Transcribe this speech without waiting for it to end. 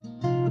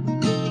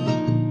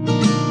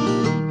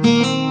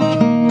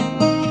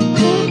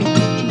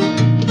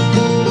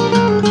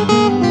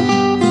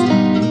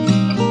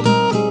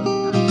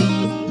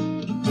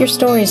Your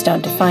stories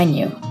don't define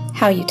you.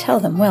 How you tell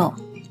them will.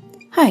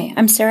 Hi,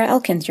 I'm Sarah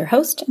Elkins, your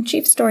host and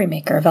chief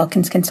storymaker of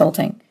Elkins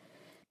Consulting.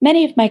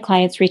 Many of my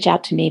clients reach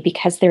out to me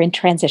because they're in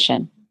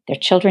transition. Their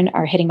children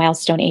are hitting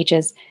milestone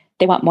ages.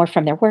 They want more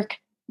from their work.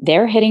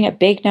 They're hitting a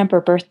big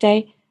number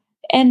birthday.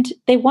 And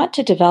they want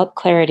to develop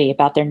clarity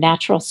about their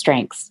natural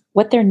strengths,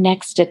 what their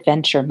next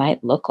adventure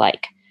might look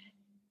like.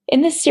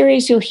 In this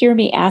series, you'll hear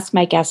me ask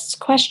my guests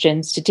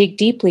questions to dig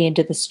deeply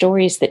into the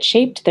stories that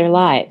shaped their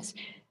lives,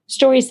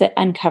 stories that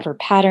uncover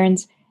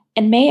patterns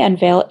and may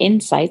unveil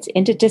insights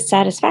into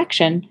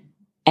dissatisfaction,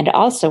 and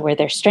also where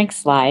their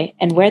strengths lie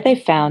and where they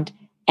found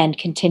and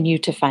continue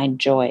to find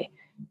joy.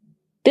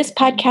 This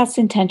podcast's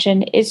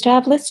intention is to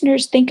have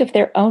listeners think of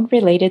their own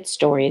related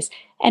stories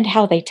and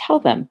how they tell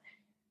them,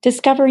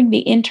 discovering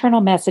the internal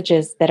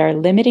messages that are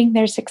limiting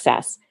their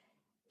success,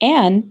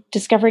 and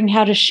discovering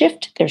how to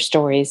shift their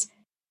stories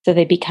so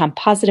they become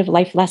positive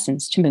life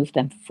lessons to move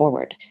them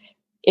forward.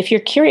 If you're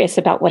curious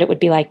about what it would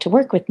be like to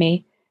work with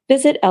me,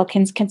 visit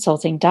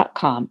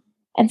elkinsconsulting.com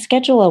and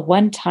schedule a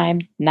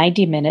one-time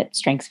 90-minute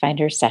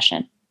StrengthsFinder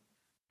session.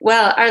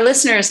 Well, our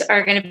listeners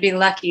are going to be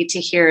lucky to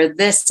hear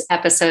this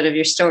episode of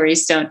Your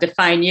Stories Don't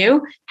Define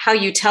You, How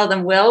You Tell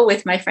Them Will,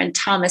 with my friend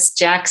Thomas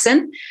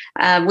Jackson.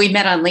 We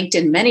met on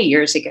LinkedIn many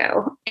years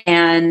ago,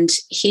 and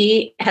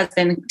he has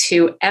been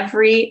to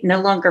every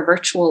No Longer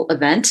Virtual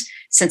event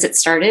since it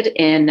started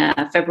in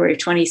February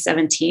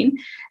 2017.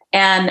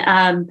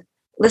 And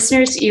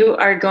listeners, you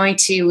are going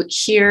to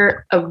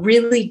hear a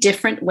really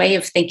different way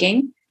of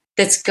thinking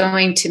that's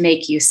going to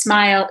make you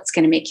smile, it's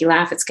going to make you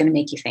laugh, it's going to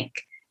make you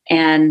think.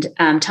 And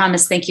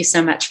Thomas, thank you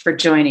so much for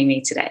joining me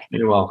today.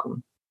 You're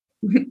welcome.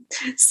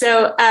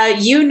 So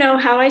you know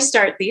how I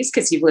start these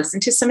because you've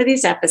listened to some of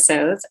these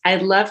episodes.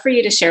 I'd love for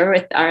you to share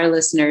with our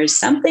listeners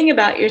something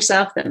about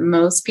yourself that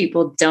most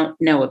people don't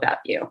know about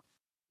you.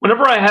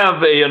 Whenever I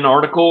have an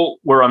article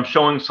where I'm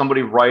showing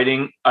somebody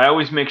writing, I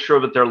always make sure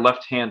that they're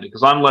left-handed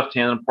because I'm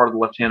left-handed, I'm part of the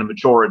left-handed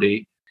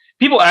majority.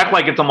 People act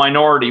like it's a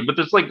minority, but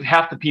there's like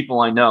half the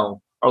people I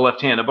know are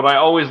left-handed. But I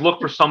always look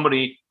for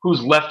somebody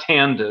who's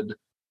left-handed.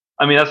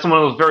 I mean, that's one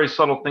of those very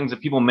subtle things that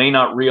people may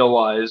not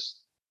realize.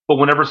 But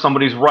whenever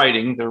somebody's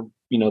writing, they're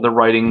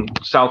writing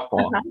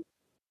southpaw. Uh-huh.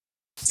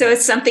 So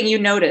it's something you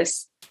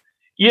notice.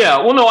 Yeah.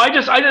 Well, no, I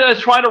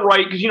try to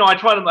write because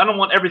I don't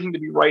want everything to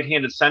be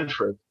right-handed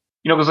centric.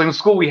 Because in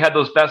school we had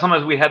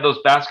sometimes we had those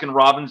Baskin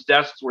Robbins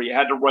desks where you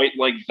had to write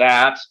like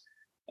that,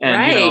 and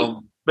right.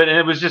 But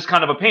it was just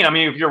kind of a pain. I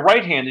mean, if you're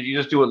right-handed, you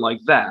just do it like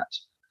that.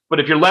 But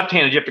if you're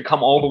left-handed, you have to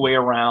come all the way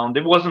around.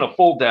 It wasn't a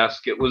full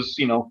desk. It was,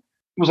 it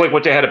was like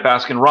what they had at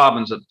Baskin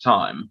Robbins at the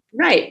time.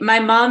 Right. My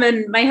mom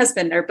and my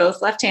husband are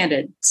both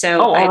left-handed.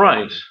 So all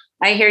right.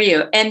 I hear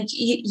you. And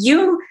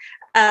you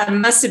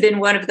must have been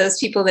one of those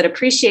people that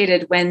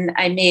appreciated when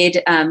I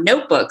made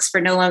notebooks for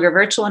No Longer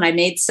Virtual, and I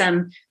made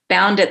some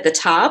bound at the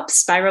top,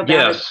 spiral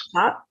bound at the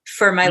top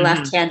for my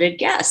left-handed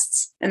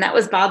guests. And that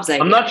was Bob's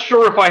idea. I'm not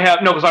sure if I have,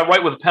 because I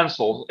write with a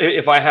pencil.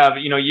 If I have,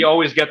 you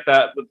always get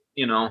that,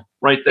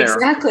 right there.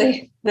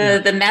 Exactly.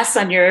 The mess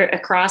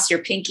across your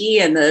pinky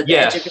and the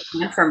edge of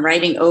your hand from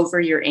writing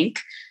over your ink.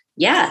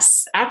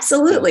 Yes,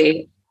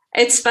 absolutely.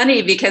 It's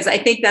funny because I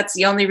think that's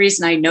the only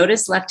reason I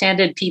notice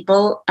left-handed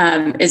people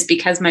is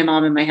because my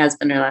mom and my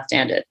husband are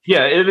left-handed.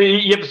 Yeah,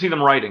 you have to see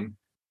them writing.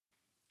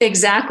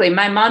 Exactly.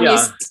 My mom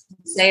used to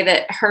say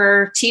that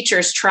her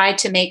teachers tried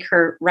to make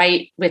her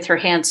write with her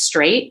hands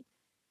straight.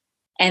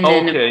 And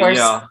then, of course,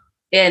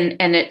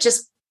 and it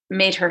just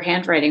made her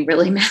handwriting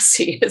really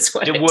messy is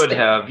what it would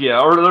have.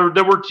 Yeah. Or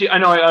there were, I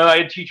know I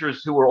had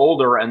teachers who were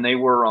older and they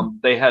were,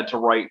 they had to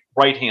write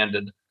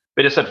right-handed.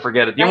 They just said,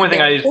 forget it. The only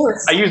thing I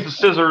used the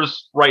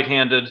scissors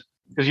right-handed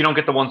because you don't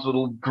get the ones with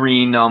little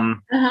green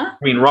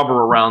rubber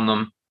around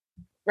them.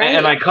 Right.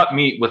 And I cut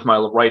meat with my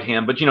right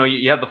hand, but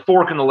you have the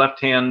fork in the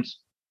left hand,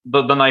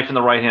 the knife in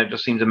the right hand. It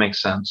just seemed to make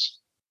sense.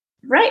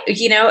 Right.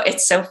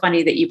 It's so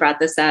funny that you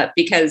brought this up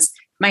because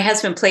my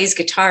husband plays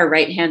guitar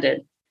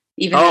right-handed.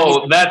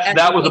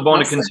 That was a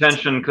bone of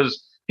contention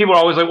because people are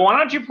always like, well, why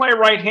don't you play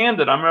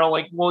right-handed? I'm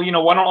like, well,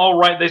 why don't all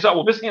right? They thought,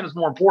 well, this hand is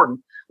more important.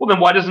 Well, then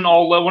why doesn't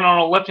all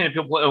left-handed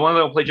people play? Why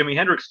don't they play Jimi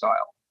Hendrix style?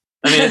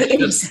 I mean,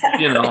 it's just,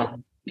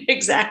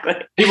 Exactly.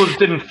 People just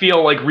didn't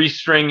feel like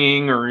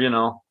restringing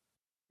or,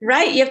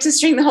 Right. You have to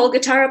string the whole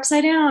guitar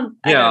upside down.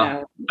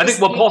 Yeah. I think,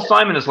 Paul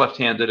Simon is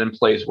left-handed and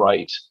plays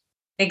right.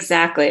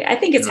 Exactly. I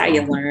think it's how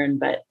you learn,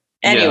 but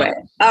anyway.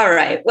 Yeah. All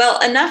right. Well,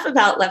 enough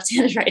about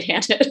left-handed,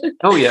 right-handed.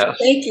 Oh, yeah.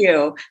 Thank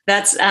you.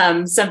 That's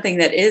something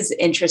that is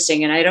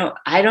interesting. And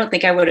I don't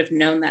think I would have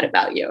known that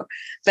about you,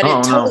 but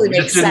it totally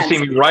makes sense. It just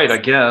didn't seem right, I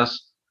guess.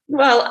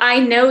 Well, I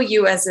know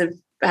you as a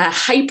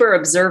hyper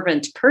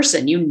observant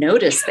person. You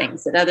notice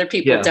things that other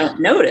people don't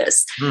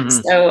notice. Mm-hmm.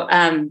 So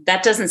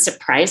that doesn't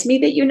surprise me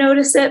that you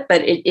notice it,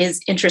 but it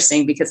is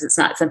interesting because it's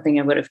not something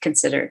I would have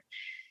considered.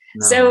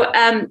 No. So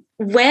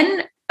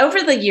when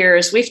over the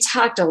years, we've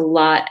talked a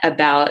lot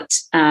about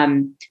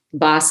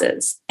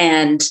bosses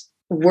and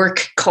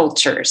work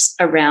cultures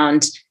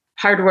around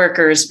hard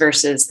workers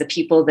versus the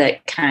people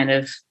that kind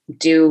of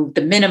do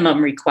the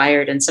minimum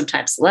required and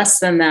sometimes less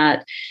than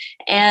that.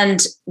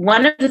 And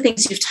one of the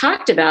things you've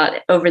talked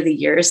about over the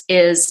years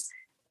is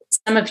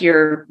some of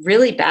your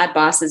really bad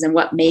bosses and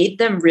what made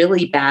them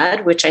really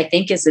bad, which I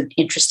think is an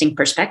interesting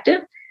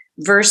perspective,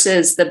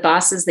 versus the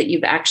bosses that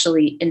you've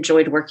actually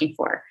enjoyed working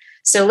for.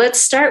 So let's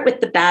start with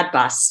the bad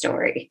boss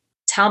story.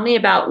 Tell me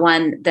about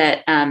one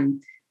that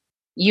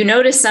you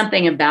noticed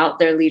something about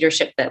their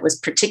leadership that was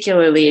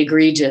particularly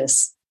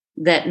egregious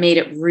that made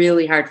it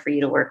really hard for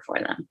you to work for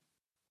them.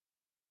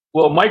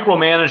 Well,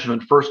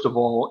 micromanagement, first of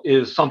all,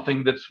 is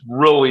something that's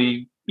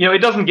really,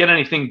 it doesn't get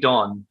anything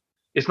done.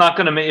 It's not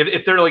going to make,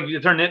 if they're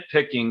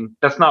nitpicking,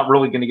 that's not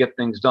really going to get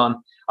things done.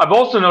 I've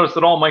also noticed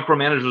that all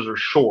micromanagers are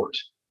short,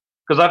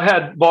 because I've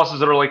had bosses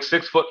that are like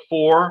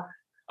 6'4".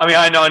 I mean,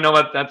 I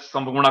know that's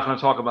something, we're not going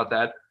to talk about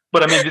that,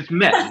 but I mean, it's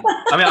men.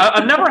 I mean,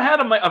 I've never had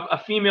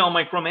a female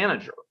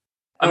micromanager.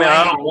 I mean,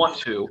 I don't want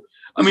to.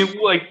 I mean,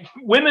 like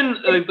women,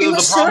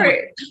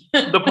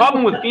 the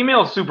problem with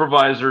female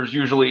supervisors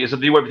usually is that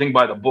they do everything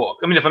by the book.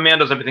 I mean, if a man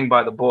does everything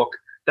by the book,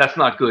 that's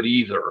not good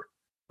either.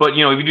 But, if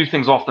you do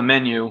things off the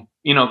menu,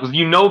 because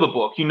the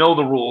book,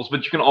 the rules,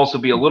 but you can also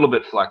be a little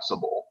bit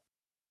flexible.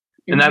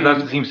 And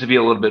that seems to be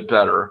a little bit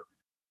better.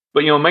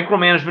 But,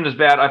 micromanagement is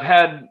bad. I've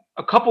had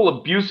a couple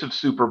abusive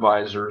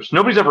supervisors.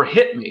 Nobody's ever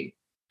hit me,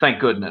 thank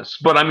goodness.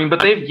 But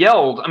they've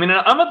yelled. I mean,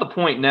 I'm at the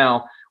point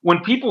now when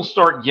people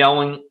start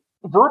yelling,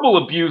 verbal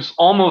abuse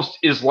almost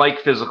is like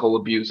physical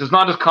abuse. It's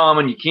not as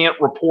common. You can't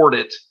report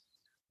it.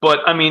 But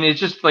I mean, it's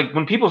just like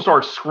when people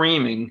start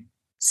screaming.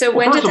 So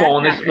first of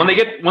all, when they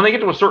get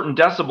to a certain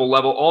decibel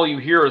level, all you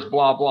hear is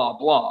blah, blah,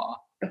 blah.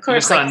 Of course, you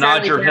just kind of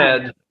nod your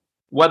head,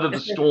 weather the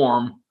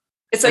storm.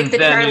 It's like and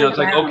then, it's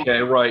like, okay,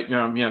 right.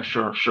 Yeah,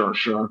 sure.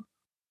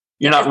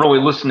 You're not really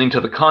listening to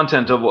the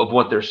content of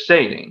what they're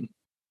saying.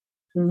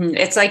 Mm-hmm.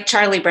 It's like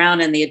Charlie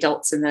Brown and the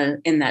adults in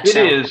that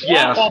show. It is,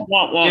 yes. Yeah,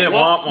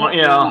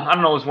 I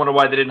don't always wonder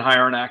why they didn't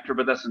hire an actor,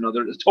 but that's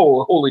it's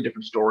wholly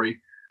different story.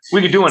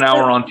 We could do an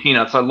hour on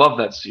Peanuts. I love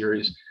that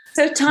series.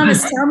 So,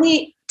 Thomas,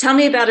 tell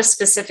me about a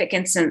specific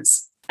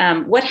instance.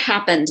 What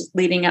happened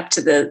leading up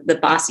to the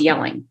boss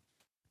yelling?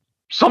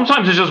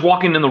 Sometimes it's just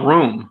walking in the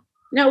room.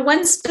 No,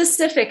 one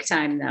specific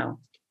time, though.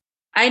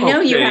 I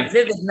know you have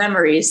vivid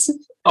memories.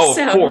 Oh,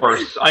 of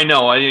course. I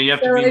know. You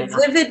have to be a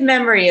vivid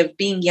memory of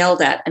being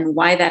yelled at and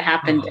why that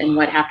happened and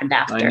what happened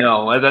after. I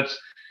know. That's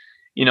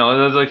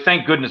like,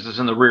 thank goodness it's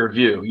in the rear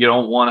view. You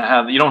don't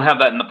have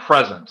that in the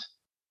present.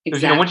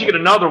 Because, once you get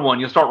another one,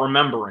 you'll start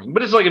remembering.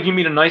 But it's like if you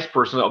meet a nice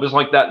person, it was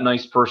like that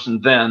nice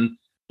person then,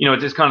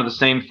 it's kind of the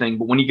same thing.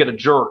 But when you get a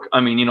jerk,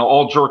 I mean,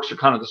 all jerks are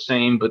kind of the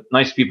same, but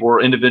nice people are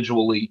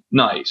individually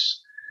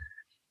nice.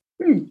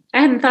 I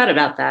hadn't thought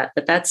about that,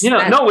 but that's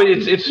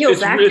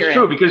it's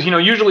true, because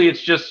usually it's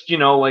just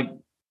like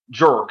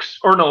jerks,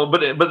 or no,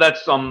 but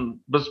that's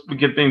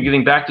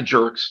getting back to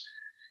jerks,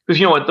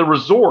 because at the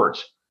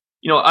resort,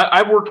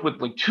 I worked with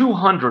like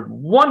 200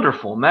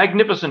 wonderful,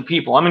 magnificent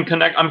people. I'm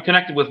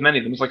connected with many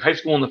of them. It's like high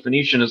school and the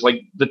Phoenician is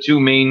like the two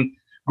main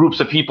groups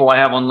of people I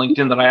have on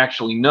LinkedIn that I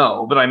actually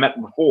know, that I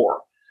met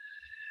before.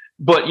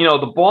 But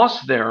the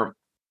boss there,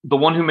 the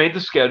one who made the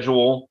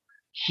schedule,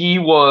 he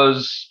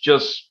was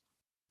just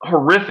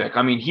horrific.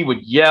 I mean, he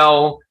would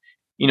yell,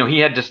 he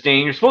had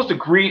disdain. You're supposed to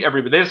greet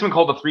everybody. There's something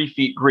called the 3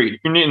 feet greet. If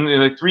you're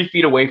like 3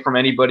 feet away from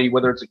anybody,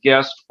 whether it's a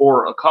guest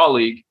or a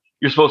colleague,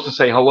 you're supposed to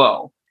say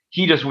hello.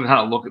 He just would kind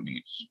of look at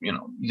me,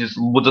 he just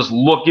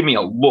would give me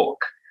a look.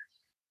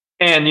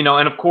 And,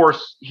 and of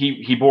course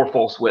he bore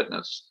false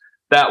witness.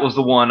 That was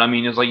the one. I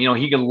mean, it's like,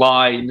 he could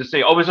lie and just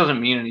say, oh, this doesn't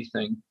mean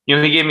anything.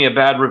 He gave me a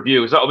bad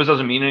review. He said, oh, this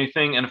doesn't mean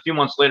anything. And a few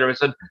months later I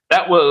said,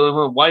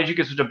 why did you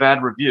get such a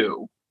bad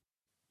review?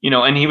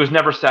 And he was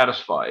never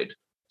satisfied.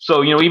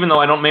 So, even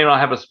though I may not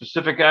have a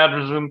specific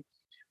address,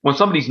 when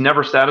somebody's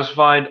never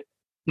satisfied,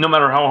 no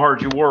matter how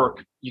hard you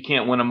work, you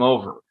can't win them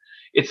over.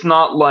 It's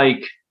not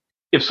like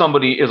if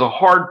somebody is a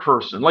hard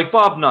person, like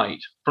Bob Knight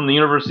from the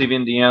University of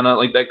Indiana,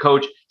 like that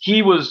coach,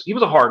 he was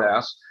a hard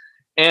ass.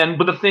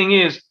 But the thing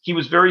is, he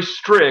was very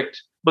strict,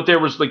 but there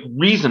was like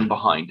reason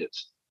behind it.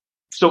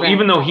 So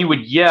even though he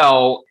would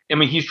yell, I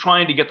mean, he's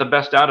trying to get the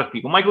best out of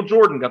people. Michael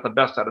Jordan got the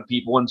best out of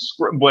people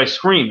by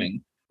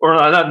screaming. Or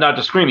not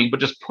just screaming, but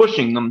just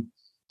pushing them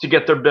to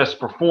get their best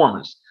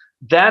performance.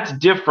 That's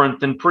different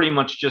than pretty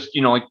much just,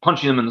 like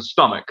punching them in the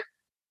stomach.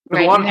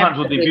 Right. A lot of times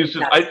with the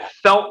abusive, I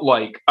felt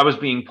like I was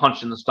being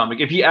punched in the stomach.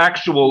 If he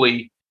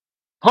actually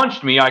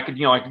punched me, I could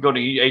go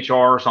to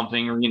HR or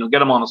something, or,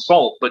 get him on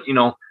assault. But,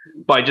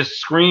 by just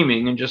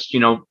screaming and just,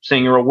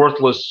 saying you're a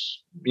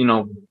worthless,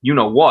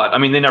 what. I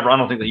mean, I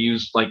don't think they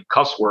use like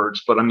cuss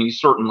words, but I mean,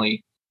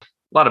 certainly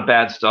a lot of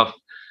bad stuff.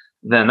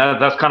 Then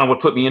that's kind of what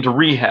put me into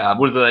rehab,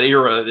 with that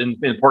era in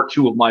part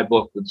 2 of my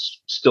book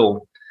that's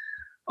still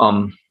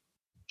rumored.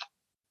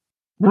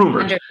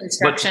 Under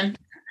construction.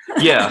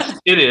 But, yes,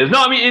 it is.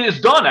 No, I mean, it is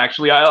done,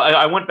 actually.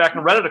 I went back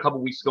and read it a couple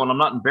of weeks ago, and I'm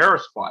not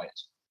embarrassed by it.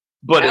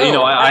 But,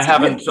 I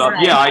haven't,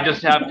 I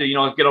just have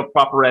to, get a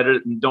proper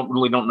edit and don't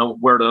know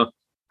where to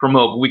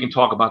promote. But we can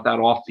talk about that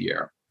off the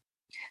air.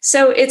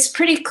 So it's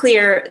pretty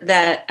clear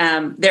that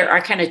there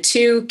are kind of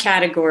 2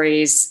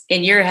 categories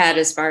in your head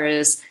as far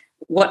as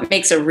what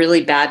makes a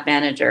really bad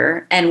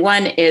manager. And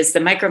one is the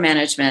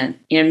micromanagement,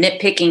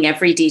 nitpicking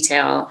every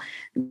detail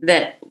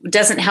that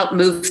doesn't help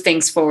move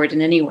things forward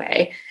in any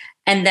way.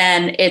 And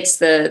then it's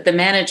the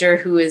manager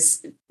who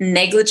is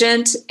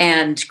negligent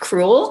and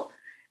cruel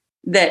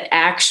that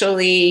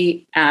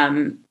actually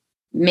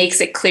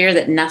makes it clear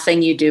that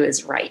nothing you do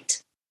is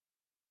right.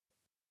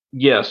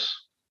 Yes,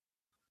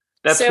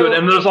 that's good.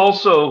 And there's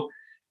also,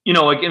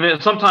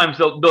 and sometimes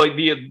they'll like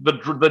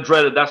the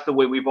dreaded, that's the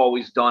way we've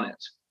always done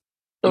it.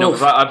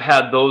 Because I've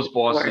had those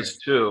bosses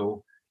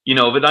too,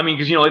 but I mean,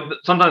 because,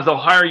 sometimes they'll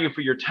hire you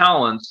for your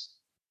talents.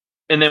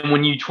 And then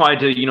when you try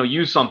to,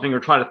 use something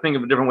or try to think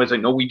of a different way, it's like,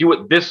 no, we do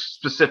it this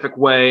specific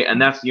way.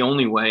 And that's the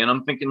only way. And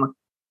I'm thinking,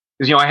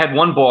 because, I had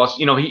one boss,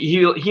 he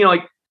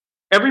like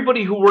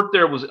everybody who worked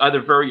there was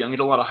either very young. He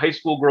had a lot of high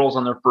school girls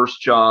on their first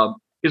job.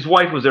 His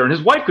wife was there, and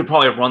his wife could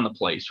probably have run the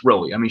place,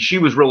 really. I mean, she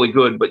was really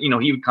good, but,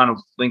 he would kind of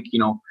think,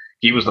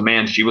 he was the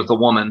man, she was the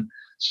woman.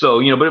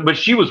 So, but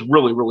she was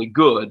really, really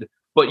good.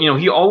 But,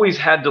 he always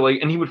had to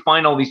and he would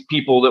find all these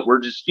people that were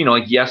just,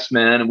 like yes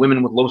men and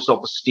women with low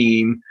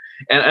self-esteem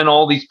and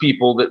all these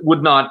people that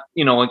would not,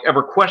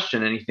 ever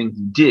question anything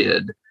he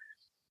did.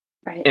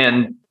 Right.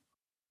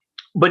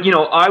 But,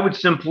 I would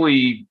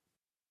simply,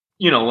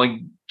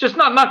 just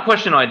not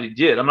question what I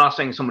did. I'm not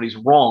saying somebody's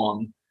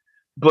wrong,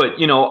 but,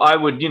 I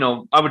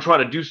would try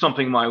to do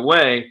something my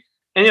way.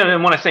 And,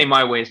 and when I say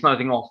my way, it's not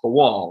anything off the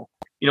wall.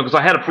 Because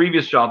I had a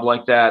previous job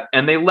like that,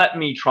 and they let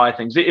me try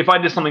things. If I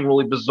did something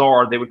really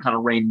bizarre, they would kind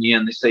of rein me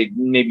in. They say,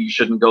 maybe you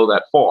shouldn't go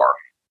that far.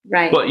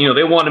 Right. But,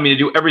 they wanted me to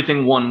do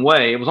everything one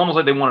way. It was almost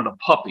like they wanted a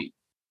puppy,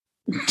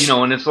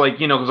 and it's like,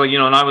 because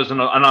and I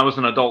was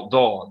an adult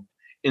dog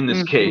in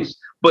this case.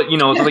 But,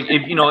 it's like,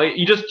 if,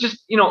 you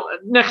just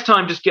next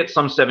time, just get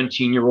some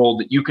 17-year-old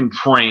that you can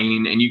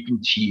train and you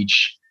can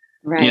teach,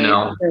 right.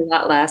 A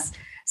lot less.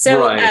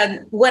 So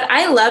what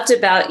I loved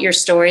about your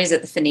stories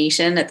at the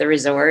Phoenician, at the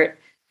resort,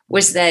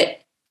 was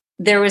that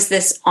there was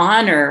this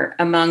honor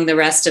among the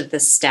rest of the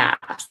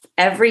staff.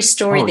 Every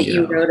story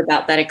you wrote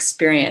about that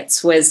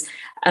experience was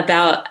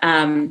about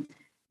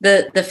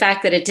the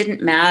fact that it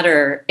didn't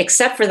matter,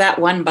 except for that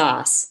one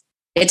boss.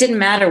 It didn't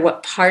matter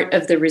what part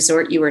of the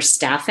resort you were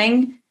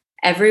staffing.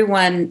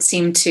 Everyone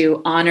seemed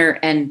to honor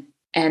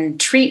and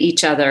treat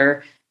each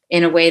other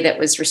in a way that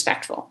was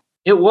respectful.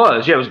 It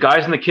was. Yeah, it was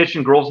guys in the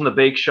kitchen, girls in the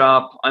bake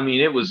shop. I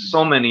mean, it was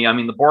so many. I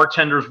mean, the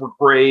bartenders were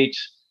great.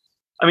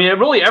 I mean,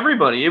 really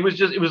everybody. It was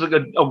like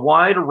a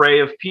wide array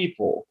of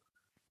people,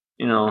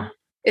 And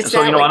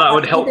so, and I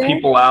would help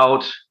people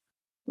out.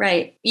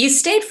 Right. You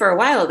stayed for a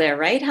while there,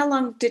 right? How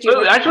long did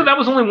you? Actually, that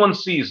was only one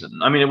season.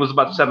 I mean, it was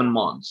about 7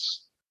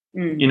 months.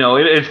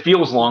 It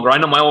feels longer. I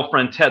know my old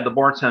friend Ted, the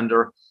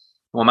bartender,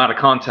 who I'm out of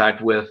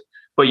contact with,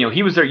 but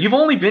he was there. You've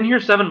only been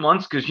here 7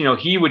 months, because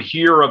he would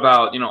hear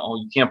about oh,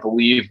 you can't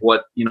believe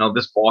what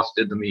this boss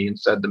did to me and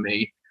said to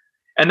me.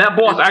 And that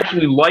boss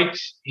actually liked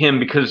him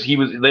because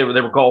they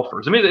were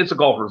golfers. I mean, it's a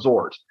golf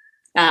resort.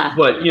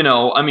 But,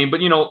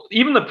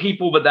 even the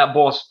people that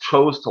boss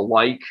chose to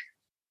like,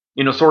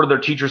 sort of their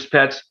teacher's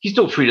pets, he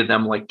still treated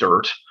them like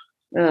dirt.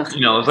 Ugh.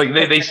 It's like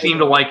they seem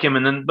to like him.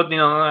 And then, but,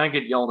 I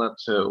get yelled at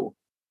too.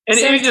 And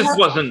so it just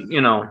wasn't,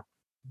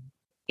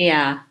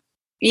 Yeah.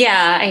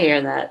 Yeah, I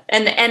hear that.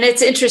 And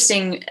it's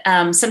interesting.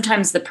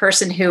 Sometimes the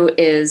person who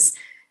is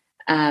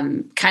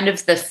kind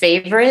of the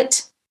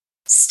favorite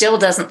still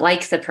doesn't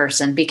like the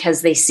person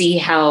because they see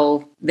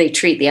how they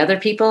treat the other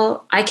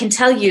people. I can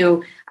tell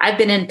you, I've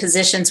been in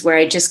positions where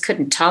I just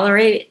couldn't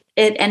tolerate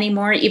it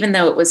anymore, even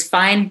though it was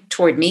fine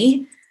toward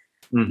me,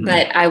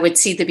 but I would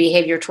see the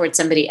behavior towards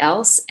somebody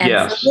else. And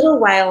for a little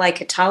while I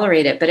could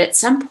tolerate it. But at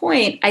some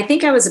point, I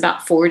think I was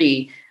about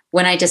 40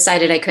 when I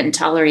decided I couldn't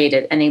tolerate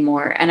it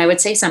anymore. And I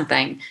would say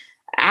something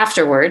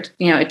afterward,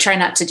 I'd try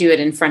not to do it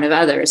in front of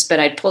others, but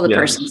I'd pull the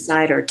person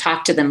aside or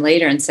talk to them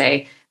later and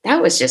say, that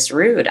was just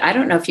rude. I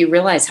don't know if you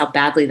realize how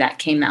badly that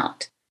came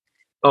out.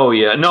 Oh,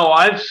 yeah. No,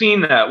 I've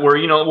seen that where,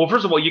 well,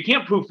 first of all, you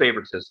can't prove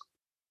favoritism,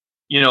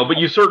 but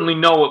you certainly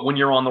know it when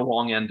you're on the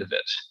wrong end of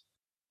it.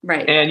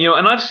 Right. And,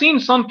 and I've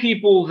seen some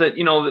people that,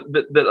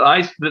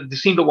 that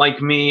seem to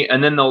like me,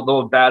 and then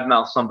they'll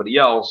badmouth somebody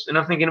else. And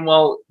I'm thinking,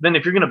 well, then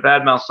if you're going to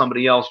badmouth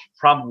somebody else,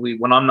 probably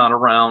when I'm not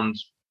around,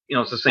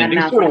 it's the same thing.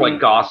 It's sort of like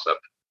gossip,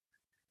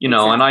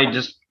 exactly. And I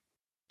just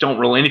don't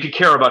really, and if you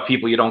care about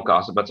people, you don't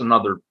gossip. That's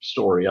another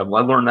story. I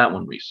learned that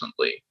one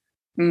recently.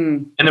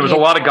 And there was a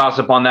lot of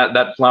gossip on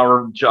that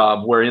flower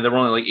job where there were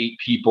only like 8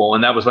 people,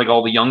 and that was like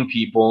all the young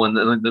people, and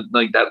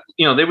like that,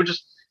 they were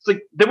just, it's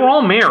like they were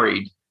all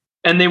married,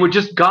 and they would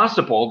just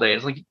gossip all day.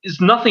 It's like, it's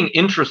nothing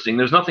interesting.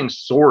 There's nothing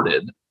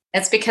sordid.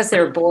 That's because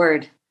they're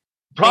bored.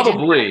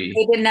 Probably.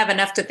 They didn't have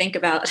enough to think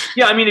about.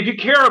 Yeah, I mean, if you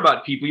care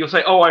about people, you'll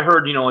say, oh, I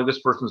heard, like this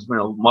person's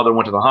mother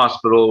went to the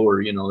hospital,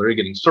 or, they're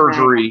getting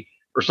surgery. Right.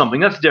 Or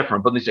something that's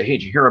different, but they say, hey,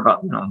 did you hear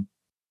about,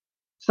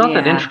 it's not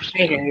that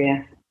interesting. I hear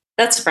you.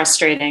 That's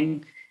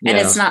frustrating. And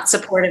it's not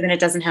supportive, and it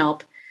doesn't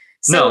help.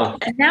 So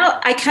now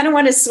I kind of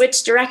want to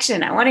switch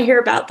direction. I want to hear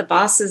about the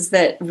bosses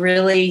that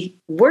really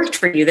worked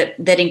for you,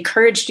 that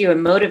encouraged you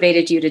and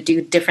motivated you to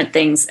do different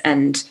things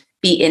and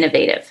be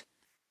innovative.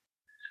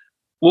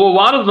 Well, a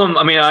lot of them,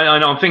 I mean, I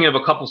know I'm thinking of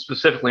a couple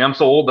specifically. I'm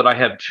so old that I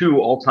have two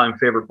all-time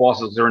favorite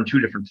bosses. They're in two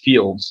different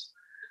fields.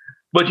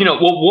 But,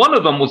 one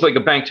of them was like a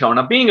bank teller.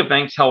 Now, being a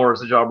bank teller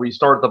is a job where you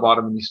start at the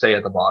bottom and you stay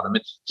at the bottom.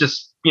 It's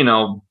just,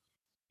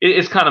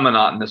 it's kind of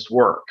monotonous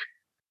work.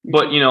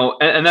 But,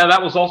 and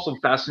that was also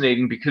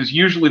fascinating because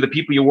usually the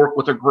people you work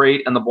with are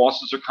great and the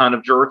bosses are kind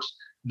of jerks.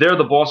 There,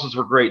 the bosses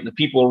were great and the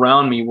people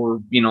around me were,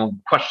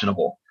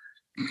 questionable.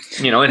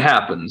 It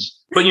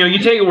happens. But, you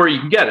take it where you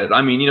can get it.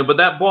 I mean, but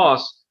that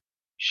boss,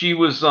 she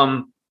was,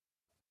 like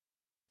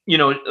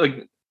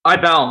I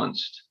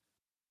balanced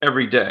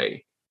every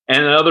day.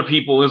 And then other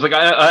people, it was like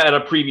I had a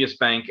previous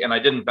bank and I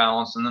didn't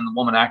balance. And then the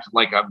woman acted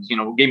like I was,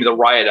 gave me the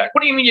riot act.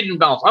 What do you mean you didn't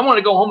balance? I want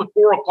to go home at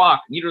 4:00.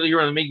 And you're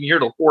going to make me here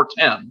till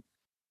 4:10.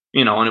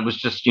 And it was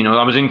just,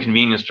 I was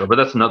inconvenienced to her. But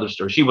that's another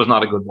story. She was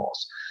not a good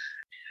boss.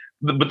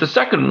 But the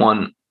second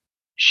one,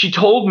 she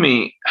told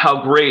me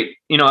how great,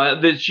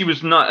 that she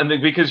was not,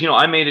 and because,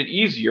 I made it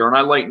easier and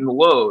I lightened the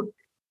load.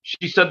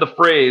 She said the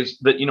phrase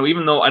that,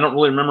 even though I don't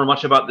really remember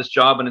much about this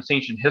job and its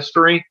ancient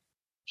history,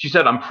 she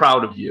said, "I'm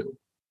proud of you."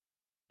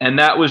 And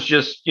that was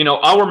just,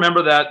 I'll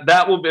remember that.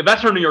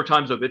 That's her New York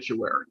Times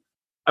obituary.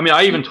 I mean,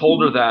 I even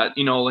told her that,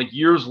 like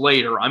years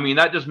later. I mean,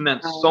 that just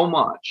meant so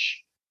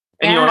much.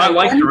 And, and I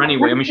liked her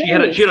anyway. I mean, she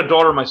had a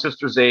daughter my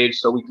sister's age.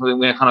 So we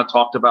kind of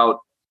talked about,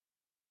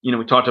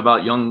 we talked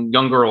about young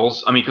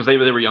girls. I mean, because they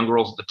were young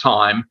girls at the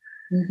time.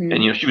 Mm-hmm.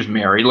 And, she was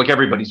married, like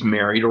everybody's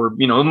married, or,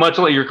 much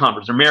like your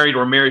conference, they're married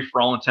or married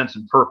for all intents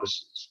and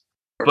purposes.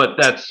 But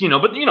that's, I'm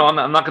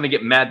not going to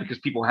get mad because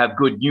people have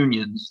good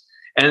unions.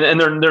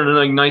 And they're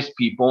like nice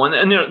people,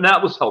 and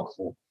that was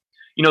helpful.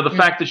 The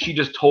fact that she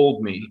just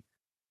told me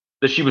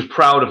that she was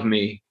proud of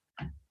me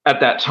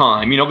at that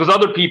time. Because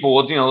other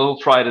people, they'll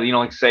try to,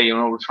 like say,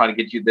 we're trying to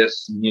get you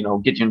this,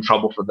 and, get you in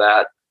trouble for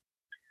that.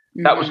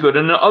 Mm-hmm. That was good.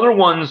 And the other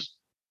ones,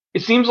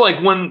 it seems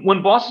like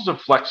when bosses are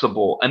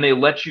flexible and they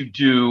let you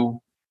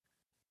do,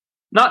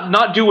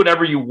 not do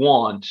whatever you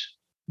want,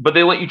 but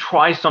they let you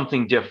try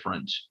something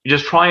different. You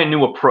just try a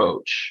new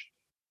approach.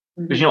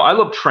 Because mm-hmm. I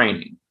love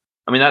training.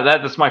 I mean,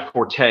 that's my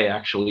forte,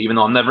 actually, even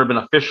though I've never been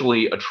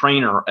officially a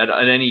trainer at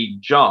any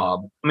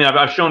job. I mean,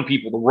 I've shown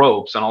people the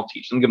ropes and I'll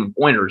teach them, give them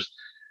pointers.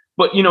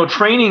 But,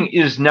 training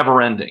is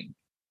never ending.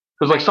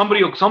 Because like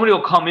somebody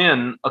will come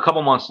in a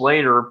couple months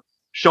later,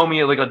 show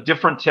me like a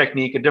different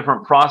technique, a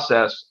different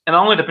process, and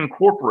I'll end up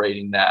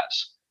incorporating that.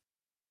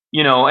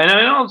 And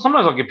I know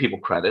sometimes I'll give people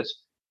credit.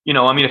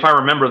 I mean, if I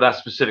remember that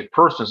specific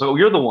person, so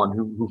you're the one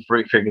who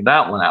figured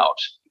that one out.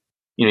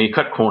 You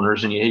cut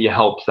corners and you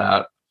helped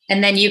that.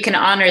 And then you can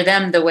honor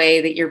them the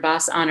way that your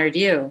boss honored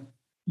you.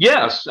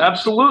 Yes,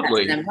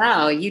 absolutely.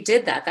 Wow, you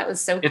did that. That was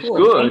so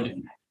cool. It's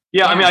good.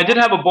 Yeah, I mean, I did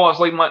have a boss,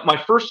 like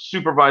my first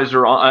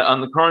supervisor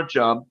on the current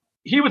job,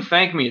 he would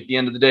thank me at the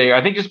end of the day.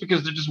 I think just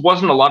because there just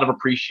wasn't a lot of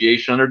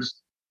appreciation.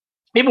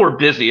 People were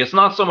busy. It's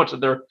not so much that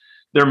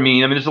they're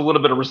mean. I mean, there's a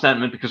little bit of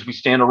resentment because we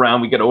stand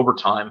around, we get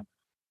overtime.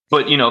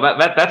 But,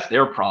 that's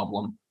their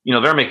problem.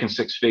 They're making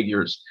six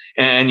figures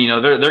and,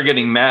 they're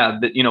getting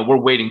mad that, we're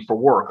waiting for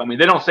work. I mean,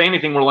 they don't say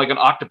anything. We're like an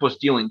octopus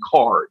dealing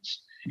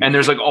cards and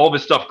there's like all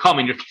this stuff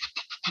coming,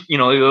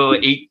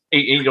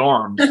 eight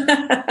arms,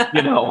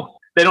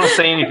 they don't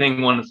say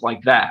anything when it's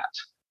like that.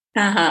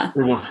 Uh-huh.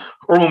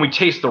 Or when we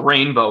taste the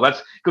rainbow,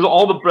 that's because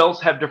all the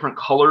belts have different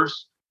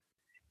colors.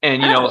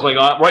 And, it's like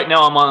right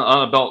now I'm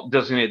on a belt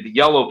designated the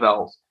yellow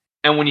belt.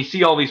 And when you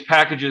see all these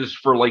packages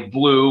for like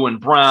blue and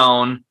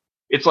brown,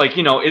 it's like,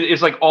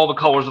 it's like all the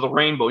colors of the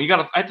rainbow.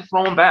 I have to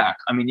throw them back.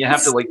 I mean, you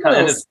have to kind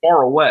of, and it's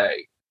far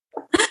away.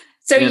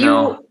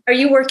 So are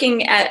you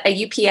working at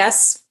a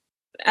UPS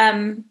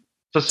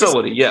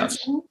facility?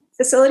 Yes.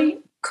 Facility?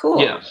 Cool.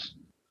 Yes.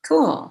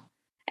 Cool.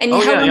 And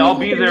I'll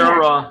be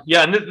there.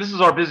 And this is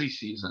our busy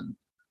season.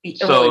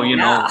 So,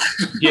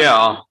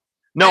 yeah.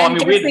 No, I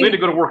mean, we had to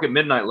go to work at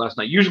midnight last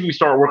night. Usually we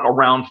start work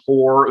around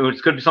 4.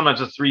 It could be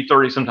sometimes it's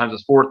 3:30, sometimes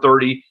it's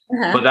 4:30.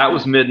 Uh-huh. But that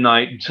was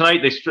midnight.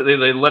 Tonight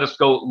they let us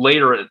go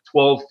later at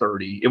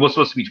 12:30. It was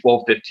supposed to be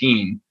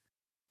 12:15,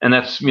 and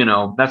that's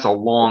that's a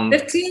long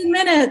 15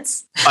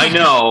 minutes. I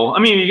know. I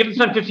mean, you get to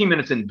spend 15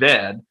 minutes in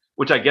bed,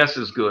 which I guess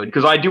is good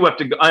because I do have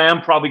to. I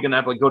am probably going to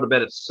have to go to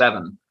bed at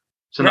 7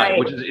 tonight, right.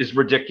 Which is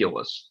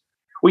ridiculous.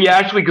 Well, yeah,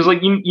 actually, because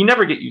like you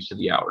never get used to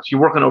the hours. You're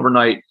working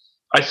overnight.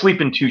 I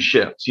sleep in 2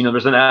 shifts.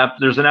 There's an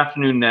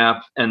afternoon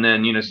nap, and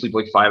then sleep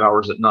like 5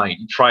 hours at night.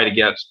 You try to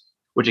get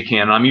what you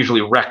can. I'm usually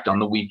wrecked on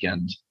the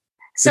weekend.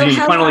 So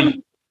how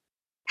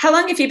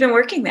long have you been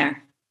working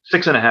there?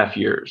 6.5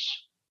 years.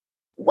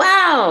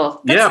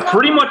 Wow. Yeah,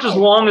 pretty much as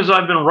long as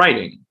I've been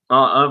writing.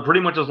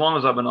 Pretty much as long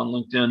as I've been on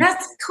LinkedIn.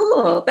 That's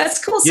cool.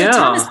 So yeah.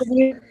 Thomas,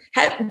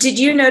 did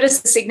you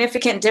notice a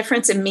significant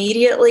difference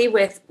immediately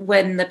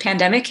when the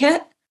pandemic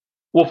hit?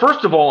 Well,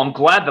 first of all, I'm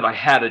glad that I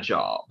had a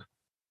job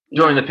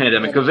during the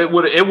pandemic because it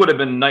would have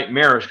been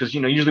nightmarish because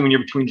usually when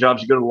you're between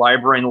jobs you go to the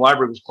library and the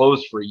library was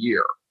closed for a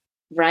year.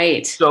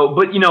 Right. So,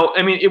 but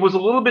I mean, it was a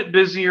little bit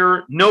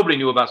busier. Nobody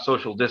knew about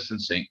social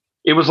distancing.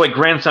 It was like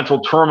Grand Central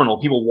Terminal.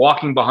 People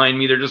walking behind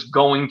me. They're just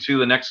going to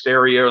the next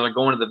area or they're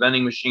going to the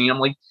vending machine. I'm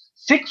like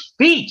 6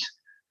 feet.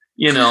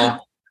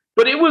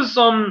 But it was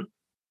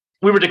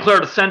we were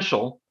declared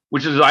essential,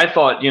 which is, I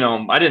thought,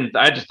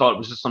 I just thought it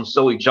was just some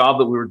silly job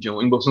that we were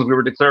doing. But since we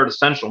were declared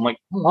essential, I'm like,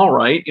 oh, all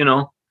right,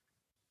 Well,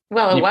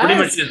 it was. Pretty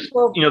much just,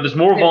 there's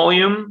more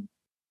volume.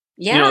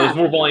 Yeah. There's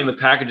more volume of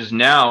packages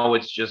now.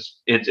 It's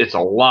just, it's a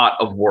lot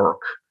of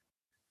work.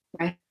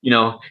 Right.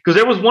 Because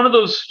there was one of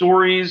those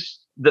stories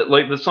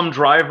that some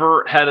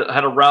driver had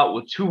a route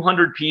with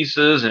 200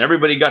 pieces and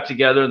everybody got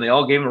together and they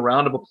all gave him a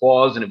round of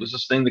applause. And it was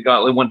this thing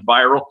that went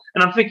viral.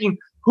 And I'm thinking,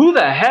 who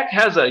the heck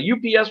has a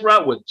UPS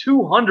route with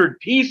 200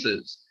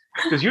 pieces?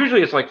 Because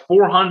usually it's like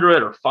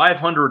 400 or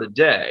 500 a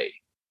day.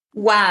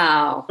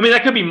 Wow. I mean,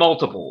 that could be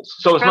multiples.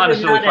 So it's not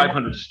necessarily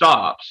 500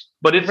 stops,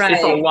 but it's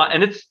a lot.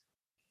 And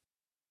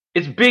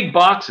it's big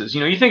boxes.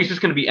 You think it's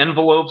just going to be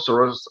envelopes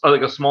or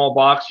like a small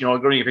box, if you're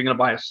going to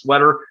buy a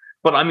sweater.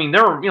 But I mean,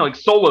 there are, like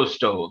solo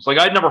stoves. Like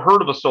I'd never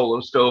heard of a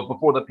solo stove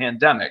before the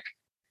pandemic.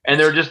 And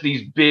they're just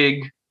these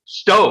big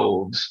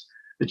stoves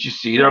that you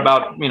see. They're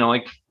about,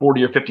 like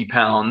 40 or 50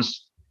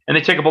 pounds and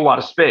they take up a lot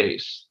of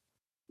space.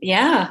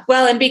 Yeah.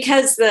 Well, and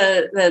because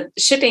the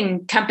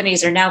shipping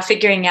companies are now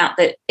figuring out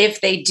that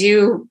if they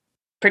do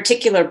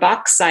particular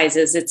box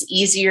sizes, it's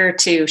easier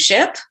to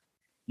ship.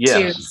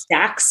 Yes. To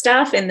stack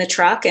stuff in the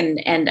truck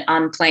and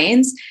on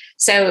planes.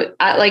 So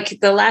like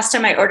the last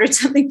time I ordered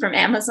something from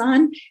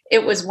Amazon,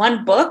 it was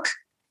one book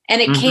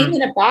and it came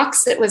in a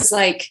box that was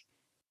like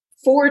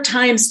 4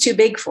 times too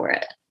big for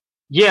it.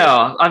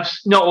 Yeah.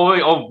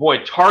 Oh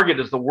boy, Target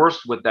is the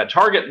worst with that.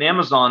 Target and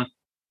Amazon,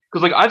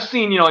 because like I've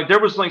seen, there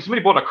was like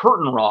somebody bought a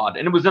curtain rod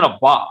and it was in a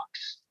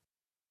box.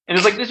 And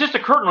it's like, it's just a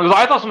curtain rod.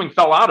 I thought something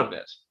fell out of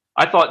it.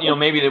 I thought,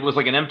 maybe it was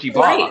like an empty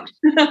box,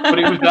 but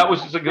that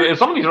was just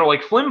some of these are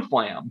like flim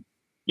flam.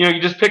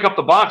 You just pick up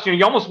the box.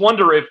 You almost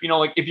wonder if,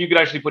 like if you could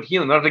actually put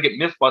helium. I have to get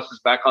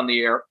Mythbusters back on the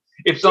air.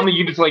 If some of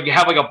you just like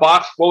have like a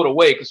box float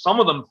away, because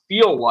some of them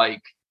feel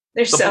like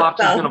the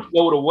box is going to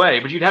float away,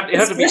 but it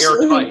has to be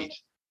airtight.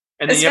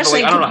 And then you have to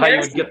I don't know how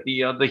you would get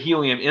the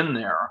helium in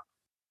there.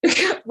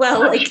 Well,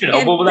 like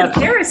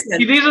comparison.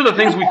 See, these are the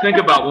things we think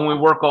about when we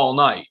work all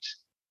night.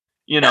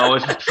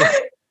 It's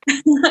like,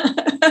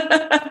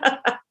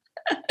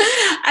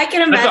 I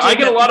can imagine. I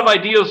get a lot of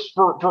ideas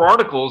for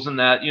articles and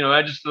that,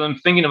 I'm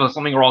thinking of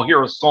something or I'll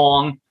hear a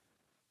song,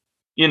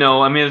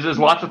 I mean, there's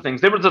lots of things.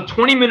 There was a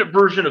 20-minute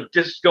version of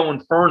Disco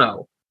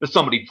Inferno that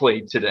somebody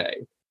played today.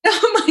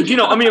 Oh my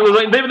God. I mean, it was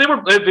like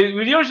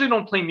we usually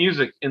don't play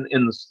music in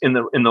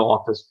the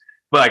office,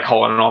 but I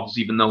call it an office,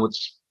 even though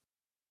it's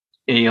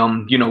a,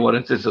 what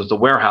it is, it's a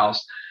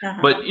warehouse.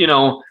 But,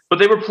 but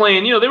they were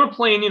playing,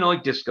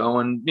 like disco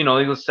and,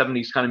 like the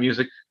 70s kind of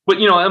music. But,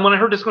 and when I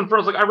heard Disco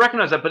Inferno, I was like, I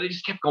recognize that, but it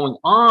just kept going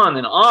on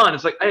and on.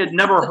 It's like, I had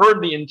never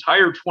heard the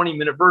entire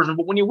 20-minute version,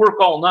 but when you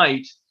work all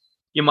night,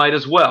 you might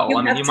as well. You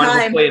might as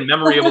well play In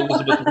Memory of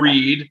Elizabeth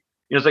Reed.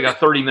 It's like a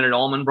 30-minute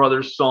Allman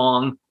Brothers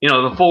song,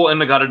 the full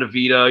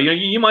In-A-Gadda-Da-Vida.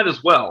 You might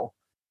as well,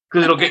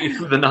 because it'll get you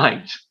through the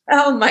night.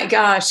 Oh my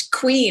gosh,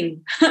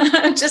 Queen.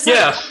 Just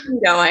yes.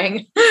 Queen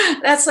going.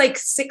 That's like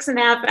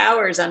 6.5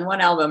 hours on one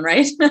album,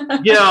 right?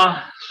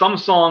 Yeah, some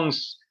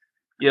songs.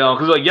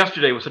 Because like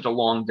yesterday was such a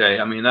long day.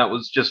 I mean, that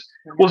was just,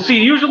 well,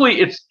 see,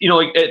 usually it's,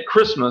 like at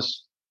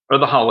Christmas or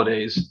the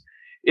holidays,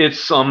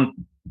 it's long.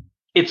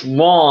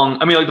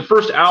 I mean, like the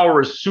first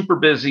hour is super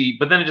busy,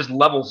 but then it just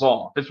levels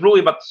off. It's really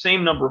about the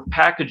same number of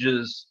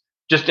packages,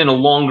 just in a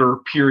longer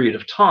period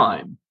of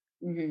time.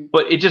 Mm-hmm.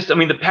 But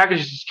the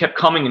packages just kept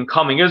coming and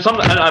coming. And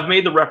I've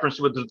made the reference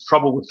with the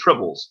trouble with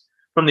tribbles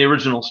from the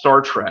original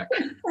Star Trek.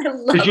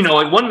 Because,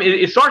 like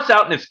it starts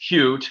out and it's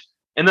cute.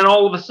 And then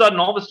all of a sudden,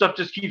 all the stuff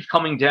just keeps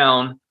coming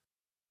down,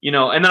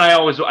 and then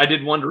I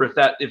did wonder if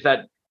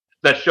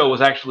that show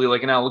was actually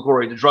like an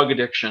allegory to drug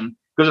addiction,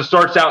 because it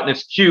starts out and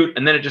it's cute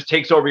and then it just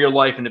takes over your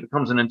life and it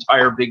becomes an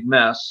entire big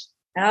mess.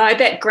 Oh, I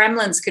bet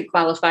Gremlins could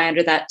qualify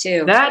under that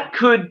too. That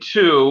could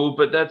too,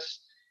 but that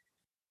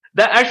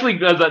actually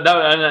does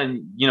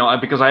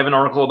that. Because I have an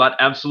article about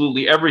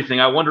absolutely everything.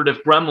 I wondered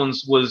if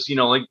Gremlins was,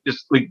 like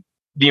just like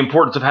the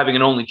importance of having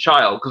an only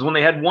child, because when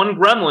they had one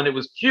gremlin, it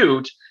was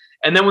cute.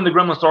 And then when the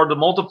gremlins started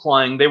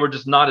multiplying, they were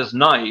just not as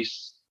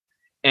nice.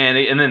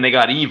 And then they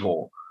got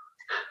evil.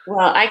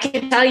 Well, I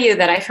can tell you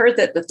that I've heard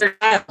that the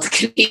third child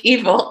can be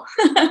evil.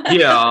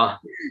 Yeah.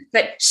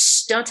 But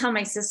shh, don't tell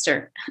my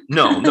sister.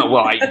 No.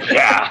 Well,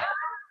 yeah.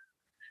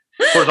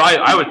 Of course,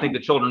 I would think the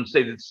children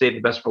say the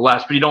best for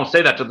last, but you don't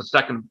say that to the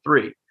second of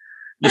 3.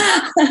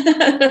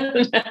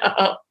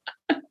 No.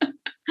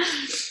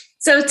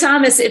 So,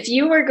 Thomas, if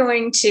you were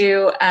going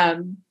to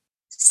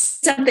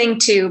something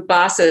to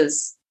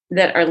bosses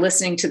that are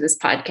listening to this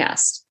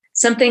podcast,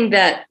 something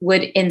that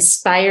would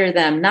inspire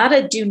them, not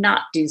a do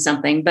not do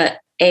something, but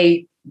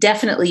a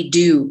definitely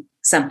do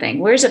something.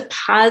 Where's a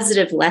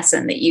positive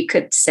lesson that you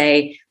could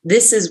say,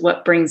 this is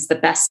what brings the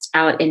best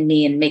out in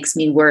me and makes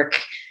me work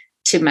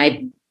to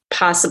my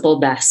possible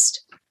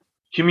best?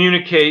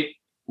 Communicate,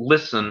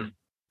 listen.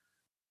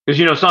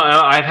 Because,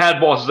 I've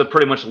had bosses that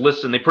pretty much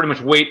listen. They pretty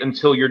much wait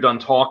until you're done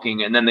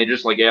talking, and then they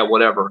just like, yeah,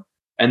 whatever.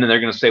 And then they're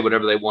going to say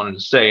whatever they wanted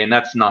to say. And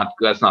that's not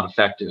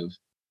effective.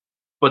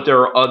 But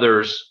there are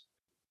others,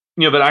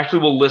 that actually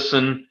will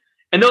listen,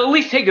 and they'll at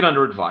least take it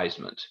under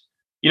advisement.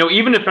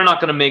 Even if they're not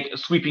going to make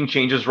sweeping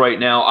changes right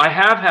now. I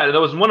have had, that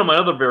was one of my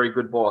other very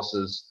good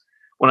bosses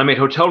when I made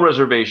hotel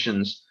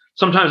reservations.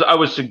 Sometimes I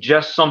would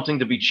suggest something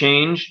to be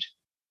changed,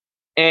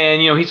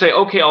 and he'd say,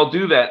 okay, I'll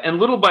do that. And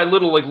little by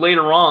little, like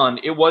later on,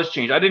 it was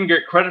changed. I didn't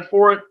get credit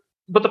for it,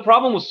 but the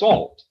problem was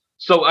solved.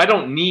 So I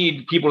don't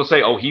need people to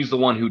say, oh, he's the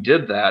one who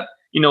did that.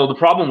 The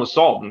problem was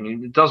solved. I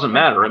mean, it doesn't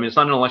matter. I mean, it's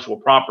not intellectual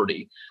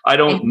property. I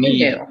don't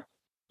need.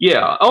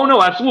 Yeah. Oh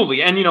no,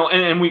 absolutely. And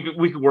and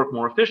we could work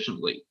more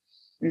efficiently.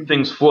 Mm-hmm.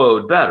 Things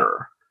flowed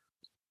better.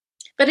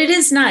 But it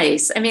is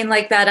nice. I mean,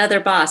 like that other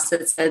boss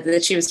that said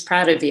that she was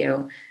proud of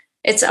you.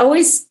 It's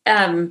always.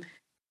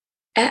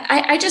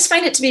 I just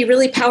find it to be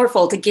really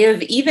powerful to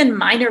give even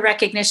minor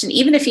recognition,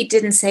 even if he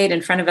didn't say it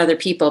in front of other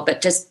people,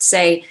 but just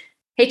say,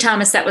 "Hey,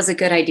 Thomas, that was a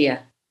good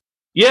idea."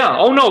 Yeah.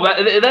 Oh no,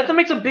 that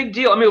makes a big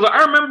deal. I mean,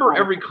 I remember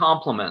every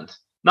compliment,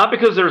 not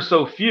because there's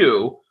so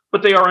few,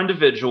 but they are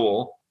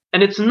individual,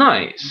 and it's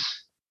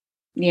nice.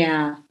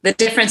 Yeah, the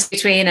difference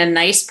between a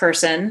nice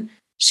person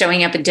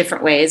showing up in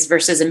different ways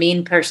versus a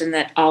mean person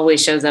that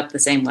always shows up the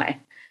same way.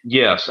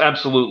 Yes,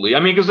 absolutely. I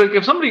mean, because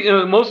if somebody,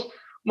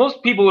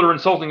 most people that are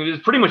insulting is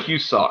pretty much "you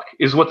suck"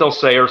 is what they'll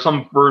say, or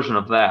some version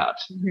of that.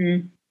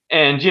 Mm-hmm.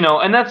 And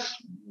and that's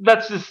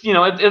just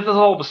it's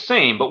all the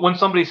same. But when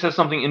somebody says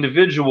something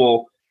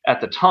individual at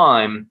the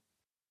time,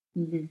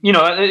 mm-hmm.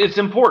 It's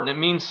important. It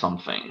means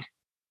something.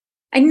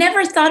 I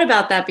never thought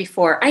about that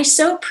before. I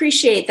so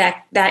appreciate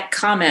that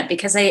comment,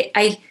 because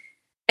I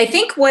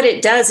think what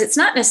it does, it's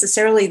not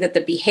necessarily that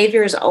the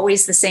behavior is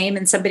always the same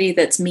in somebody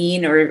that's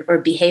mean or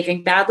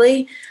behaving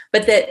badly,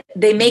 but that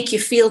they make you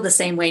feel the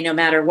same way no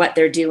matter what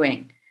they're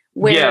doing.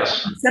 Where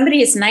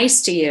somebody is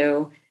nice to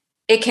you,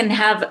 it can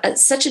have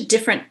such a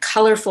different,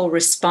 colorful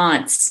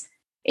response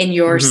in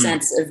your mm-hmm.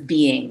 sense of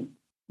being.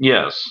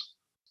 Yes.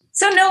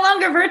 So no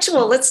longer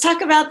virtual. Let's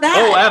talk about that.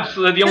 Oh,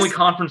 absolutely. The only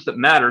conference that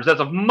matters.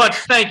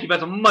 Thank you.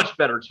 That's a much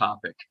better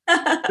topic.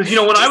 Because,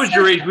 when I was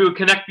your age, we would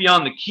connect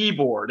beyond the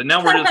keyboard, and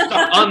now we're just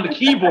stuck on the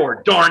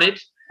keyboard. Darn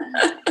it.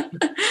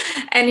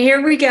 And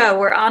here we go.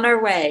 We're on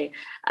our way.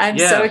 I'm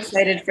so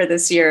excited for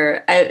this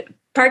year.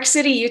 Park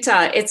City,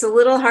 Utah, it's a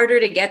little harder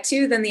to get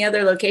to than the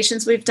other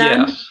locations we've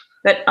done. Yes.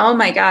 But oh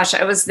my gosh,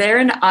 I was there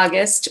in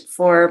August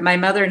for my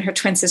mother and her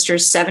twin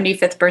sister's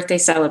 75th birthday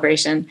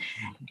celebration.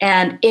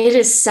 And it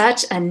is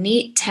such a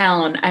neat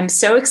town. I'm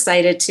so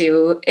excited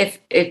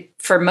if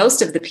for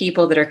most of the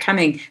people that are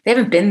coming, they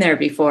haven't been there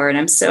before. And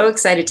I'm so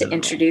excited to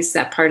introduce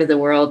that part of the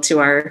world to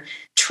our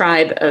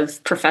tribe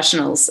of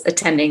professionals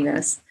attending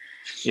this.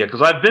 Yeah,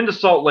 because I've been to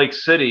Salt Lake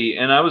City,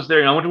 and I was there,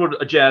 and I went to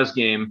a jazz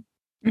game.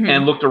 Mm-hmm.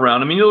 And looked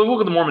around. I mean, look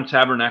at the Mormon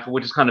Tabernacle,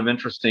 which is kind of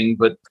interesting.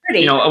 But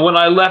when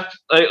I left,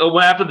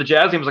 after the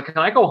jazz game, I was like, "Can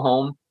I go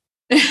home?"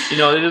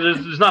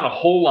 There's not a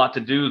whole lot to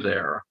do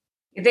there.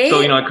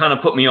 So it kind of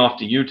put me off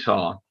to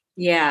Utah.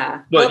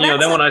 Yeah. But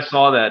then when I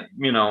saw that,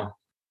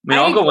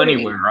 I'll go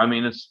anywhere. I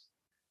mean,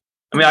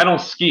 I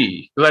don't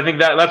ski, because I think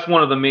that's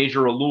one of the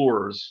major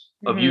allures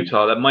of mm-hmm.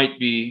 Utah. That might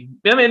be.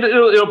 I mean,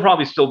 it'll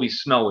probably still be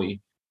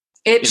snowy.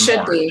 It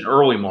should be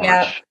early March.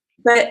 Yeah.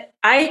 But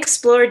I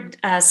explored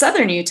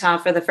southern Utah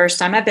for the first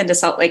time. I've been to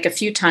Salt Lake a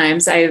few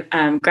times. I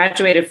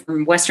graduated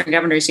from Western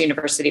Governors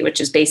University,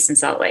 which is based in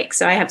Salt Lake.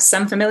 So I have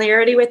some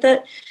familiarity with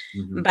it.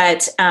 Mm-hmm.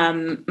 But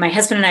my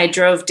husband and I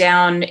drove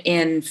down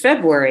in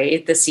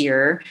February this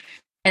year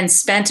and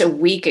spent a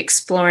week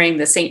exploring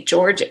the St.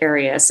 George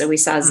area. So we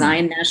saw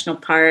Zion National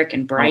Park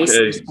and Bryce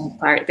National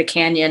Park, the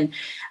canyon.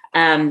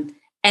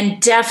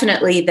 And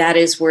definitely that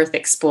is worth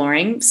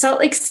exploring. Salt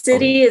Lake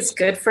City is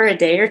good for a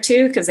day or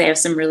two because they have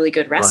some really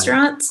good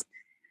restaurants.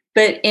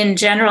 Right. But in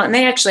general, and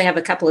they actually have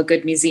a couple of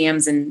good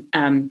museums. And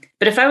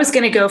but if I was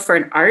going to go for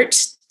an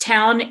art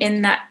town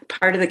in that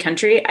part of the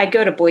country, I'd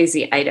go to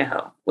Boise,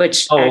 Idaho,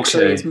 which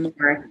actually is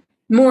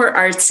more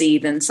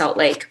artsy than Salt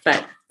Lake,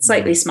 but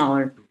slightly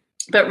smaller.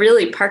 But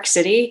really, Park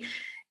City,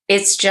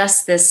 it's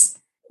just this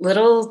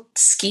little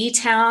ski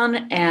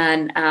town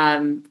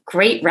and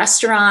great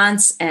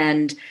restaurants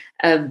and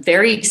a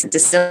very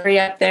distillery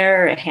up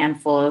there, a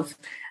handful of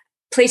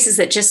places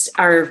that just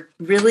are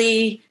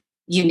really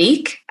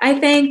unique, I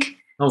think.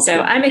 Okay.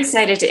 So I'm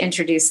excited to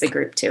introduce the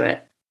group to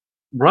it.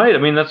 Right.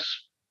 Because,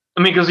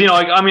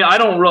 I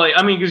don't really,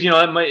 because,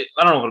 I don't know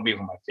if it'll be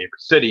my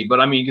favorite city,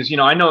 but because,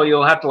 I know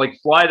you'll have to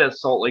fly to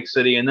Salt Lake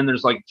City, and then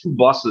there's 2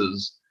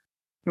 buses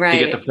to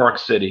get to Park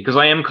City. Because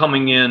I am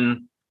coming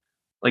in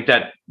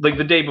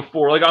the day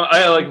before, I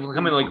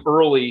come in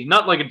early,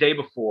 not a day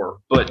before,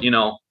 but,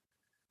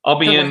 I'll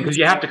be in, because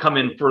you have to come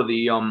in for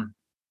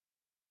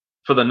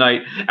the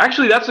night.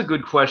 Actually, that's a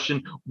good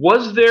question.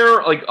 Was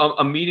there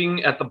a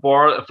meeting at the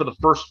bar for the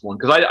first one?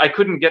 Because I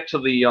couldn't get to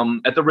the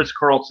at the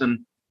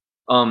Ritz-Carlton.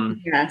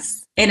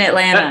 Yes, in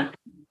Atlanta.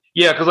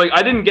 Because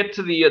I didn't get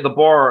to the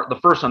bar the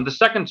first time. The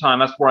second time,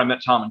 that's where I met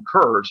Tom and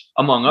Kurt,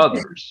 among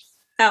others.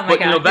 Oh my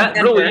God! That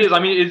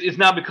really is. It's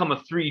now become a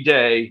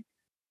 3-day.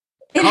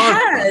 It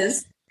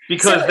has.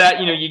 Because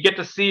you get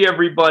to see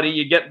everybody,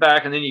 you get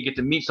back, and then you get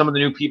to meet some of the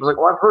new people.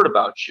 I've heard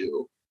about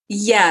you.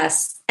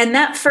 Yes. And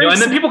that first,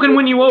 and then people can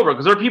win you over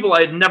because there are people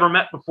I had never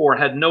met before. I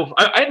had no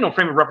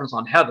frame of reference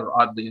on Heather,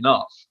 oddly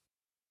enough.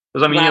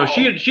 Because wow.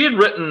 she had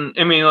written.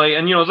 And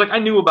it was like I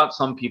knew about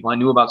some people. I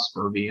knew about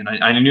Spurvey, and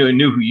I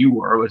knew who you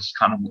were. It was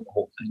kind of the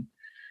whole thing.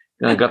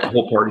 And I got the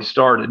whole party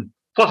started.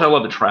 Plus, I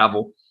love to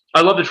travel.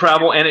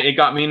 And it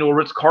got me into a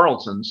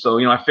Ritz-Carlton. So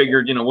I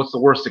figured, what's the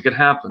worst that could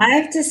happen? I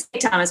have to say,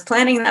 Thomas,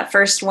 planning that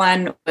first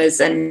one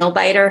was a nail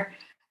biter,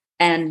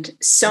 and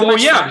so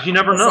much. Yeah, because you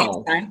never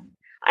know.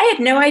 I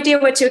had no idea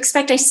what to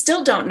expect. I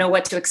still don't know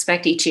what to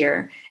expect each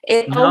year.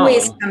 It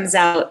always comes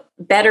out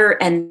better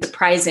and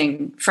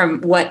surprising from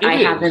what I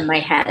have in my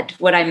head,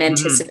 what I'm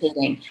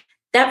anticipating.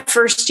 That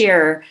first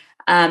year,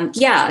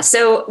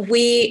 so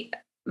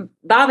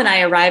Bob and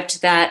I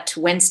arrived that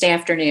Wednesday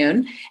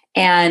afternoon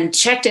and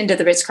checked into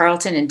the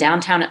Ritz-Carlton in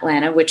downtown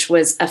Atlanta, which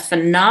was a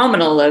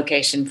phenomenal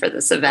location for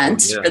this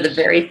event, for the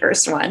very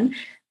first one.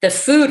 The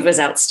food was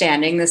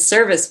outstanding. The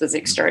service was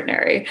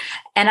extraordinary.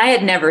 And I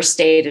had never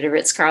stayed at a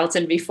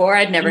Ritz-Carlton before.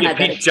 I'd never had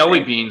that experience.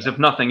 Jelly beans, if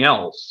nothing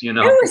else,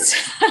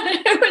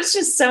 It was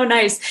just so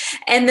nice.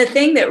 And the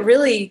thing that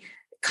really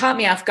caught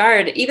me off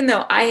guard, even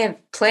though I have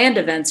planned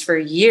events for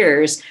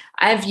years,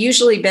 I've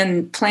usually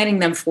been planning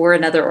them for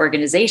another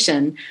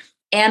organization.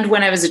 And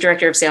when I was a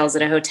director of sales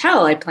at a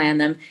hotel, I planned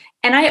them.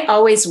 And I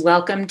always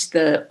welcomed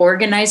the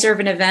organizer of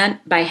an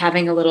event by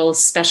having a little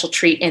special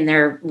treat in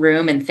their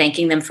room and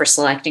thanking them for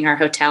selecting our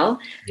hotel.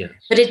 Yes.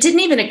 But it didn't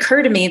even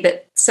occur to me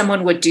that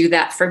someone would do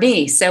that for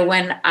me. So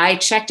when I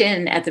checked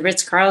in at the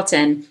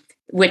Ritz-Carlton,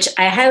 which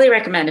I highly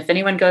recommend if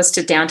anyone goes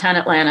to downtown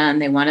Atlanta and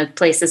they want a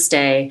place to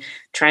stay,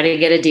 try to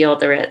get a deal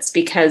at the Ritz.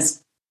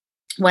 Because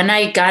when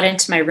I got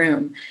into my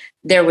room,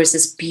 there was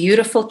this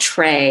beautiful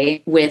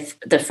tray with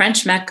the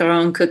French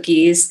macaron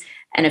cookies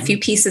and a few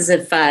pieces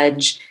of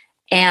fudge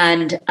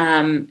and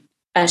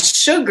a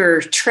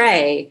sugar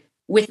tray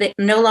with the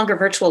No Longer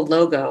Virtual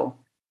logo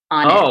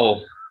on it.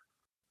 Oh.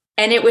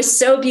 And it was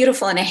so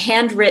beautiful, and a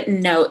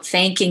handwritten note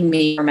thanking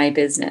me for my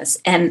business.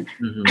 And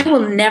I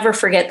will never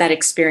forget that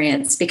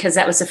experience because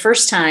that was the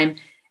first time,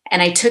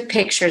 and I took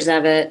pictures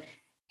of it.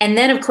 And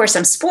then, of course,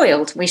 I'm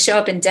spoiled. We show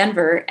up in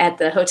Denver at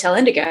the Hotel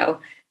Indigo,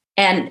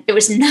 and it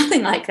was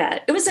nothing like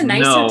that. It was a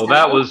nice hotel.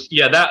 That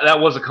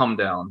was a come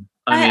down.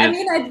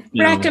 I'd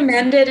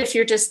recommend it if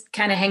you're just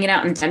kind of hanging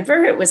out in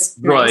Denver. It was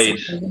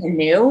nice and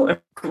new, a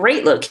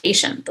great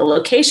location. The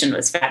location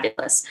was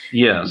fabulous.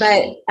 Yes.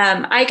 But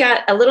I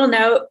got a little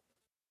note,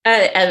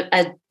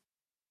 a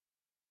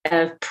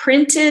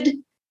printed,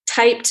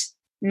 typed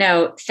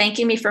note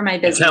thanking me for my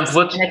business. A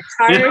template. And a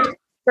card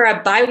for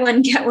a buy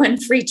one, get one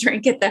free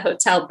drink at the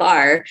hotel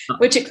bar,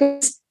 which of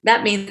course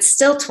that means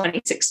still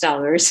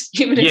 $26,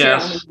 even if you're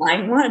only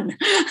buying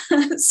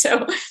one.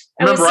 So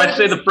remember, I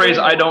say the phrase,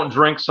 I don't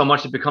drink so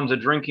much it becomes a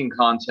drinking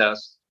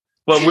contest.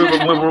 But we were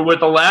at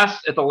the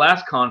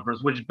last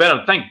conference, which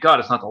thank God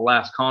it's not the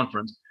last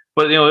conference.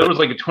 But there was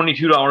like a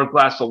 $22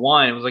 glass of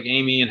wine. It was like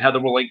Amy and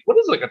Heather were like, "What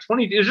is like a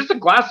 20? It's just a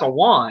glass of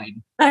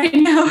wine." I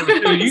know.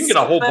 You can get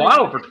a whole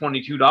bottle for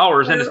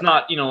 $22, and it's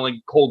not like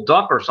cold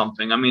duck or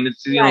something. I mean,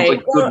 it's it's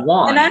like good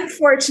wine. And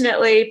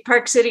unfortunately,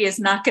 Park City is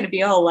not going to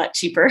be a whole lot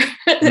cheaper.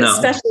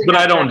 No, but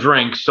I don't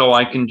drink, so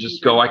I can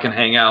just go. I can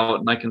hang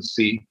out and I can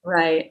see.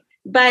 Right.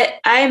 But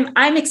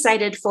I'm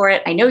excited for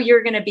it. I know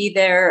you're going to be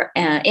there.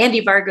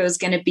 Andy Vargo is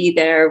going to be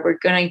there. We're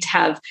going to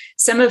have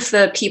some of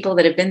the people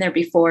that have been there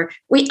before.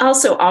 We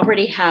also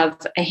already have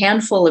a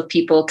handful of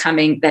people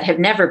coming that have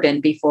never been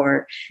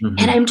before.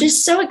 And I'm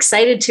just so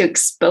excited to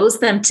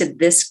expose them to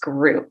this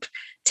group,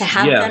 to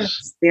have them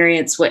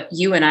experience what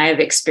you and I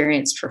have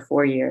experienced for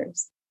 4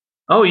 years.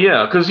 Oh,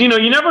 yeah. Because, you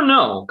never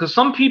know. Because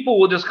some people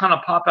will just kind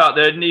of pop out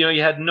there.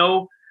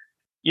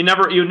 You'd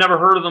never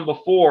heard of them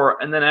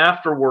before. And then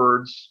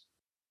afterwards,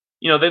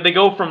 they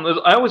go from,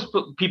 I always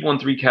put people in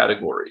 3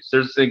 categories.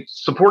 There's the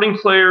supporting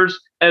players,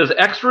 as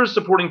extras,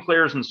 supporting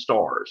players, and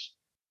stars.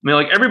 I mean,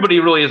 like everybody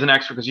really is an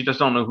extra because you just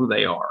don't know who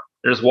they are.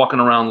 They're just walking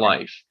around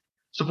life.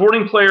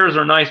 Supporting players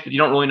are nice, but you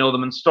don't really know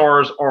them, and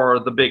stars are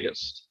the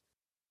biggest.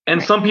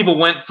 And some people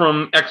went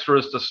from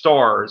extras to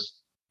stars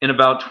in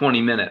about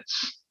 20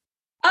 minutes.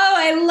 Oh,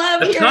 I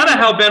love That's kind of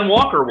how Ben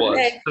Walker was,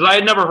 because I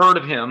had never heard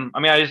of him. I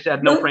mean, I just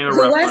had no frame of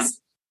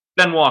reference.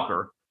 Ben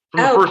Walker.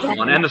 From the first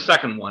one and the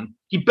second one.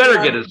 He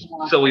better get his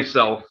silly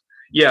self.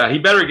 Yeah, he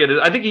better get it.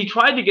 I think he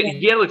tried to get,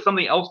 he had like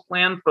something else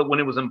planned for when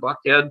it was in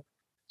Buckhead,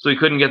 so he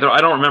couldn't get there.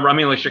 I don't remember. I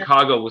mean, like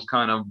Chicago was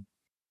kind of,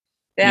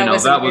 that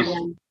was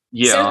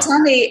yeah. So tell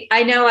me,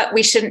 I know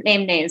we shouldn't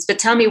name names, but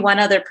tell me one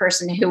other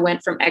person who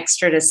went from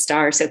extra to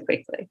star so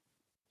quickly.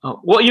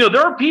 Well,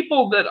 there are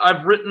people that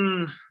I've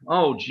written,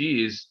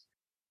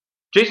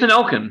 Jason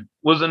Elkin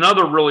was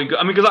another really good,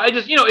 I mean, because I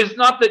just, it's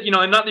not that,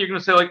 not that you're going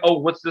to say like, oh,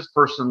 what's this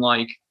person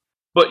like?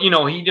 But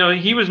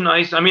he was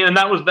nice. I mean, and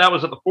that was at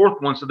the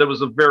 4th one, so there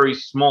was a very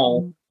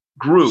small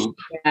group.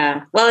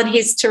 Yeah. Well, and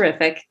he's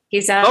terrific.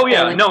 He's out. Oh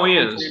yeah, no, he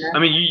is. I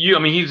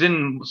mean, he's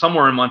in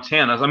somewhere in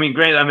Montana. I mean,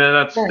 granted,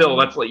 that's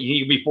like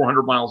he'd be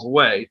 400 miles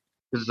away.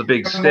 This is a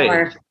big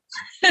state.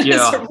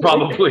 Yeah,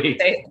 probably.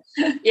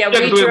 Yeah.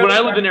 Because when I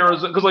lived in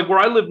Arizona, because like where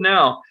I live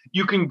now,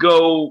 you can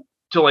go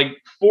to like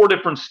 4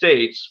 different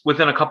states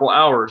within a couple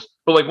hours.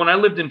 But like when I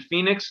lived in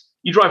Phoenix,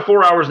 you drive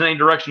 4 hours in any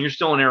direction, you're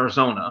still in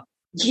Arizona.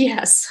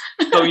 Yes.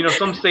 So,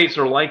 some states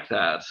are like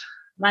that.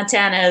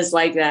 Montana is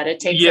like that. It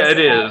takes it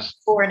is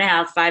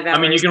 4.5, 5 hours.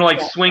 I mean, you can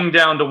like swing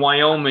down to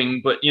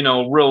Wyoming, but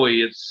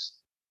really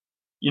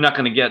you're not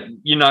going to get,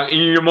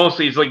 you're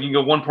mostly, it's like you can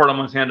go one part of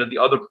Montana to the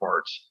other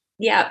part.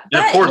 Yeah.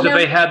 And of course, if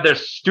they had their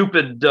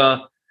stupid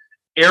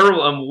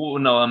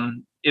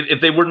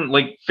if they wouldn't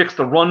like fix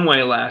the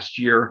runway last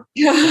year,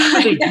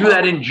 why did they do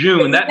that in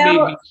June? That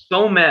made me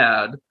so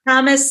mad.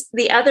 Thomas,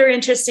 the other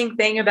interesting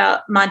thing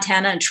about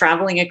Montana and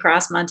traveling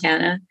across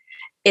Montana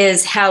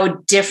is how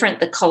different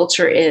the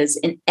culture is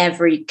in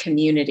every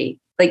community.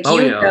 Like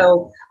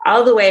go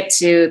all the way up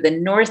to the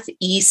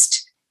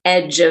northeast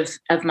edge of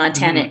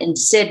Montana in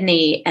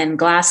Sydney and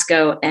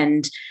Glasgow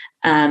and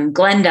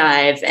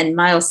Glendive and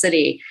Miles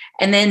City.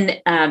 And then,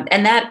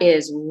 and that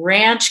is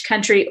ranch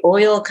country,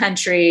 oil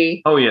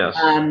country. Oh, yes.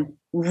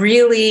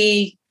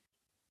 Really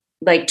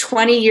like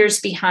 20 years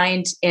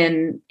behind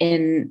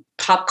in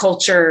pop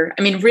culture.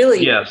 I mean,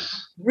 really,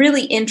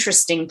 really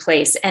interesting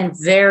place and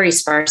very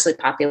sparsely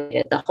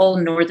populated. The whole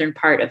northern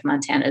part of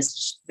Montana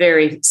is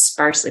very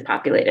sparsely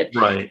populated.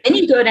 Right. Then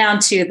you go down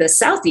to the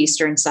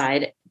southeastern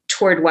side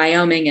toward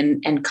Wyoming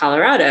and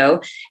Colorado.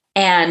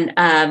 And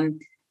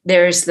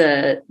there's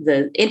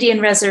the Indian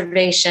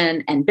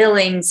reservation and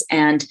Billings,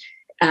 and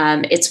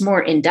it's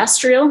more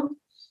industrial.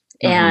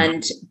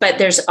 But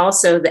there's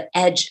also the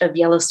edge of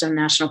Yellowstone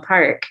National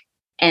Park,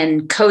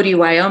 and Cody,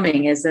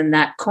 Wyoming is in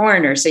that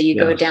corner. So you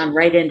go down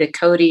right into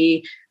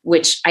Cody,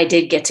 which I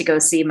did get to go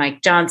see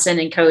Mike Johnson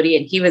and Cody,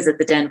 and he was at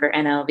the Denver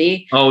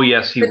NLV. Oh,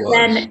 yes, he was.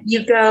 Then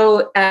you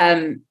go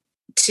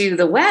to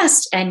the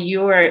west, and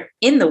you're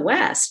in the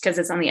west because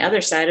it's on the other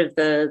side of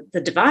the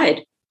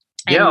divide.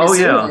 And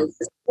Missouri is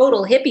a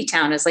total hippie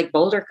town. It's like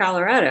Boulder,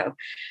 Colorado.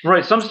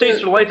 Right. Some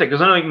states are like that because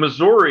I know like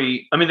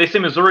Missouri, I mean, they say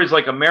Missouri is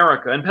like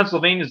America, and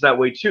Pennsylvania is that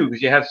way too,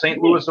 because you have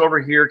St. Louis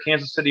over here,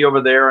 Kansas City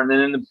over there, and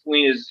then in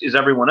between is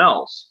everyone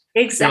else.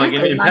 Exactly.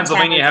 Like in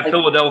Pennsylvania, you have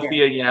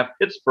Philadelphia, you have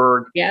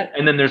Pittsburgh,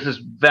 and then there's this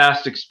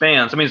vast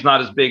expanse. I mean, it's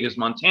not as big as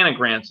Montana,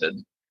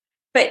 granted.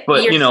 But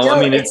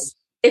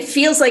it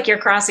feels like you're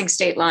crossing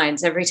state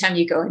lines every time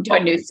you go into a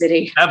new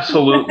city.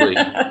 Absolutely.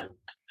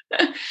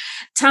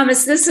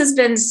 Thomas, this has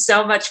been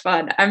so much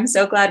fun. I'm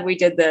so glad we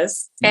did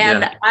this.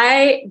 And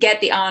I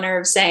get the honor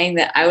of saying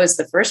that I was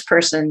the first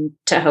person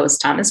to host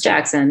Thomas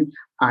Jackson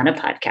on a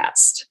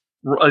podcast.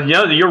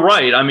 Yeah, you're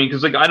right. I mean,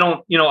 because like I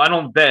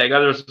don't beg.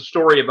 There's a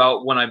story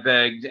about when I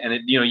begged, and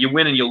you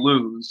win and you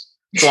lose.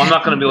 So I'm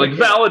not going to be like,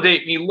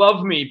 validate me,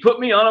 love me, put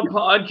me on a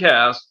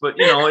podcast. But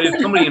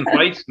if somebody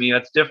invites me,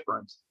 that's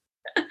different.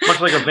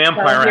 Much like a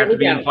vampire, I have to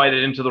be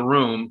invited into the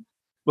room.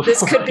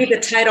 This could be the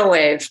tidal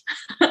wave.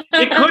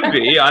 It could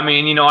be. I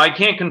mean, I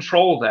can't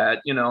control that.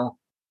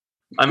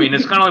 I mean,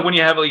 it's kind of like when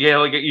you have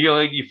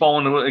you fall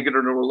into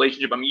a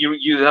relationship. I mean,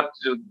 you have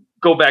to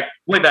go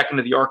way back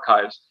into the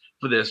archives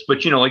for this.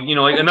 But and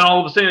then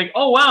all of a sudden, like,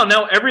 oh wow,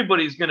 now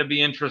everybody's going to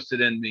be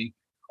interested in me.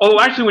 Although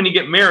actually, when you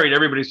get married,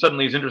 everybody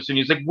suddenly is interested in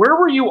you. It's like, where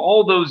were you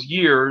all those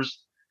years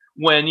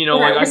when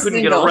I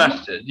couldn't get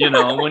arrested?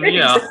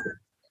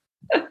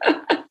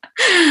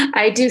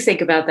 I do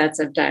think about that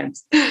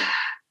sometimes.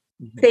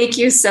 Thank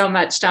you so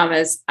much,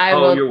 Thomas. I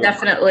will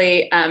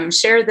definitely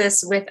share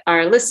this with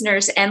our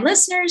listeners. And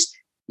listeners,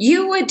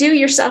 you would do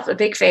yourself a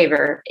big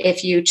favor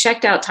if you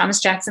checked out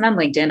Thomas Jackson on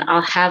LinkedIn.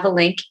 I'll have a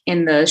link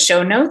in the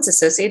show notes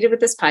associated with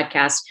this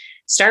podcast.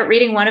 Start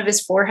reading one of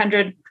his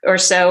 400 or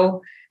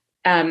so.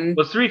 Well,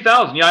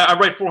 3,000. Yeah, I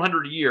write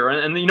 400 a year.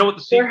 And you know what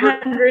the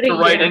secret to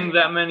writing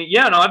that many?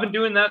 Yeah, no, I've been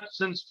doing that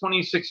since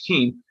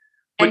 2016.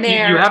 But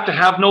you have to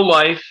have no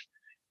life,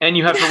 and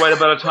you have to write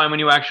about a time when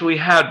you actually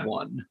had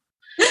one.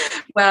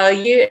 Well,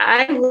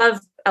 I love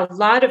a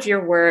lot of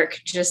your work.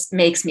 Just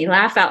makes me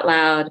laugh out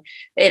loud.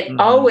 It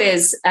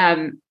always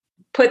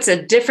puts a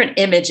different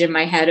image in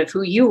my head of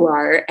who you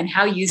are and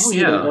how you see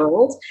the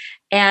world.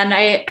 And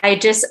I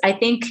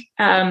think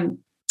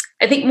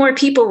more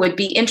people would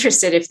be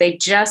interested if they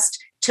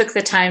just took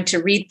the time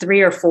to read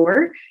 3 or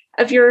 4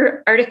 of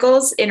your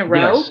articles in a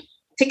row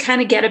to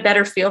kind of get a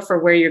better feel for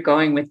where you're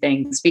going with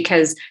things,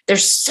 because they're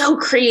so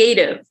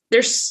creative.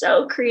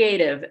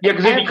 Yeah,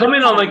 because if you come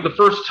in on like the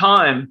first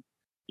time,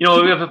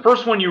 if the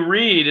first one you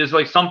read is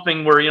like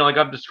something where, like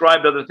I've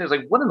described other things,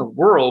 like what in the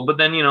world? But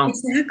then,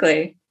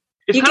 exactly.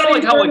 It's kind of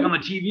like how like on the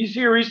TV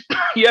series,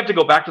 you have to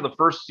go back to the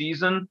first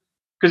season.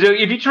 Because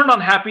if you turned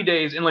on Happy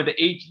Days in like the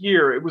 8th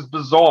year, it was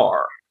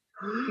bizarre.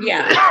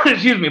 Yeah.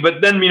 Excuse me.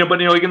 But then,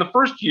 like in the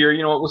first year,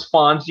 it was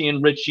Fonzie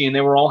and Richie and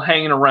they were all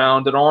hanging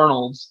around at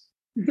Arnold's.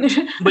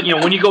 But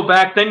when you go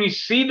back, then you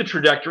see the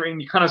trajectory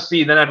and you kind of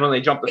see then when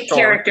they jump the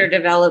character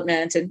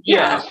development and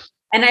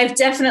and I've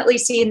definitely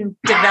seen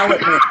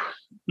development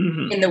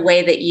in the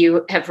way that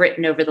you have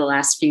written over the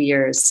last few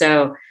years.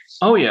 So,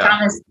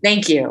 Thomas,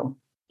 thank you.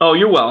 Oh,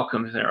 you're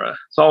welcome, Sarah.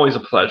 It's always a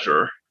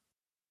pleasure.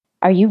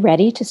 Are you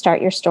ready to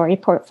start your story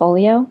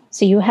portfolio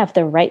so you have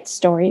the right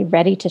story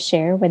ready to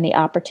share when the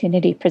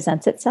opportunity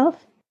presents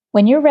itself?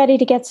 When you're ready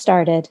to get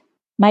started,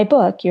 My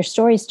book, Your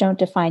Stories Don't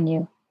Define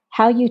You,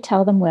 How You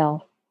Tell Them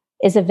Will,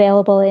 is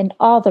available in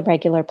all the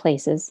regular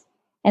places,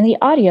 and the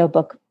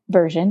audiobook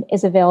version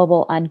is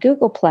available on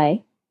Google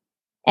Play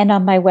and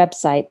on my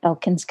website,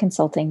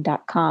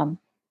 elkinsconsulting.com.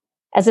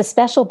 As a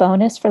special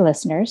bonus for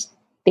listeners,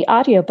 the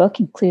audiobook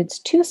includes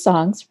 2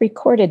 songs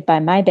recorded by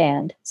my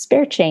band,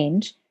 Spare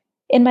Change,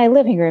 in my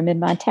living room in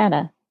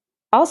Montana.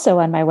 Also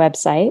on my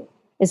website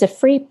is a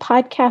free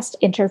podcast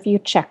interview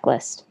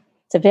checklist.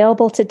 It's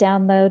available to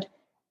download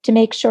to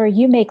make sure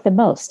you make the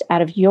most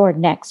out of your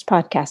next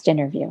podcast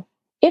interview.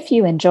 If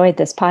you enjoyed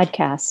this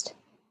podcast,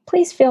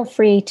 please feel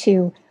free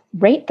to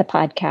rate the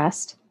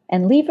podcast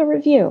and leave a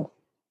review.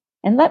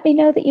 And let me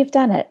know that you've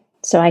done it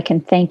so I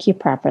can thank you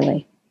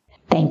properly.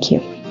 Thank you.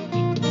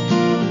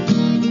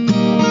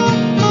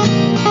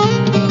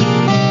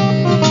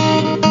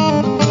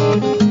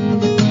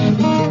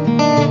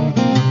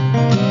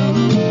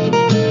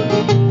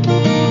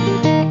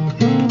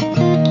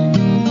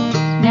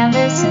 Now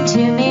listen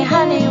to me,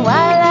 honey,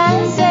 while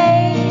I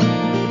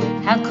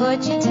say, how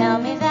could you tell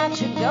me that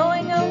you're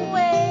going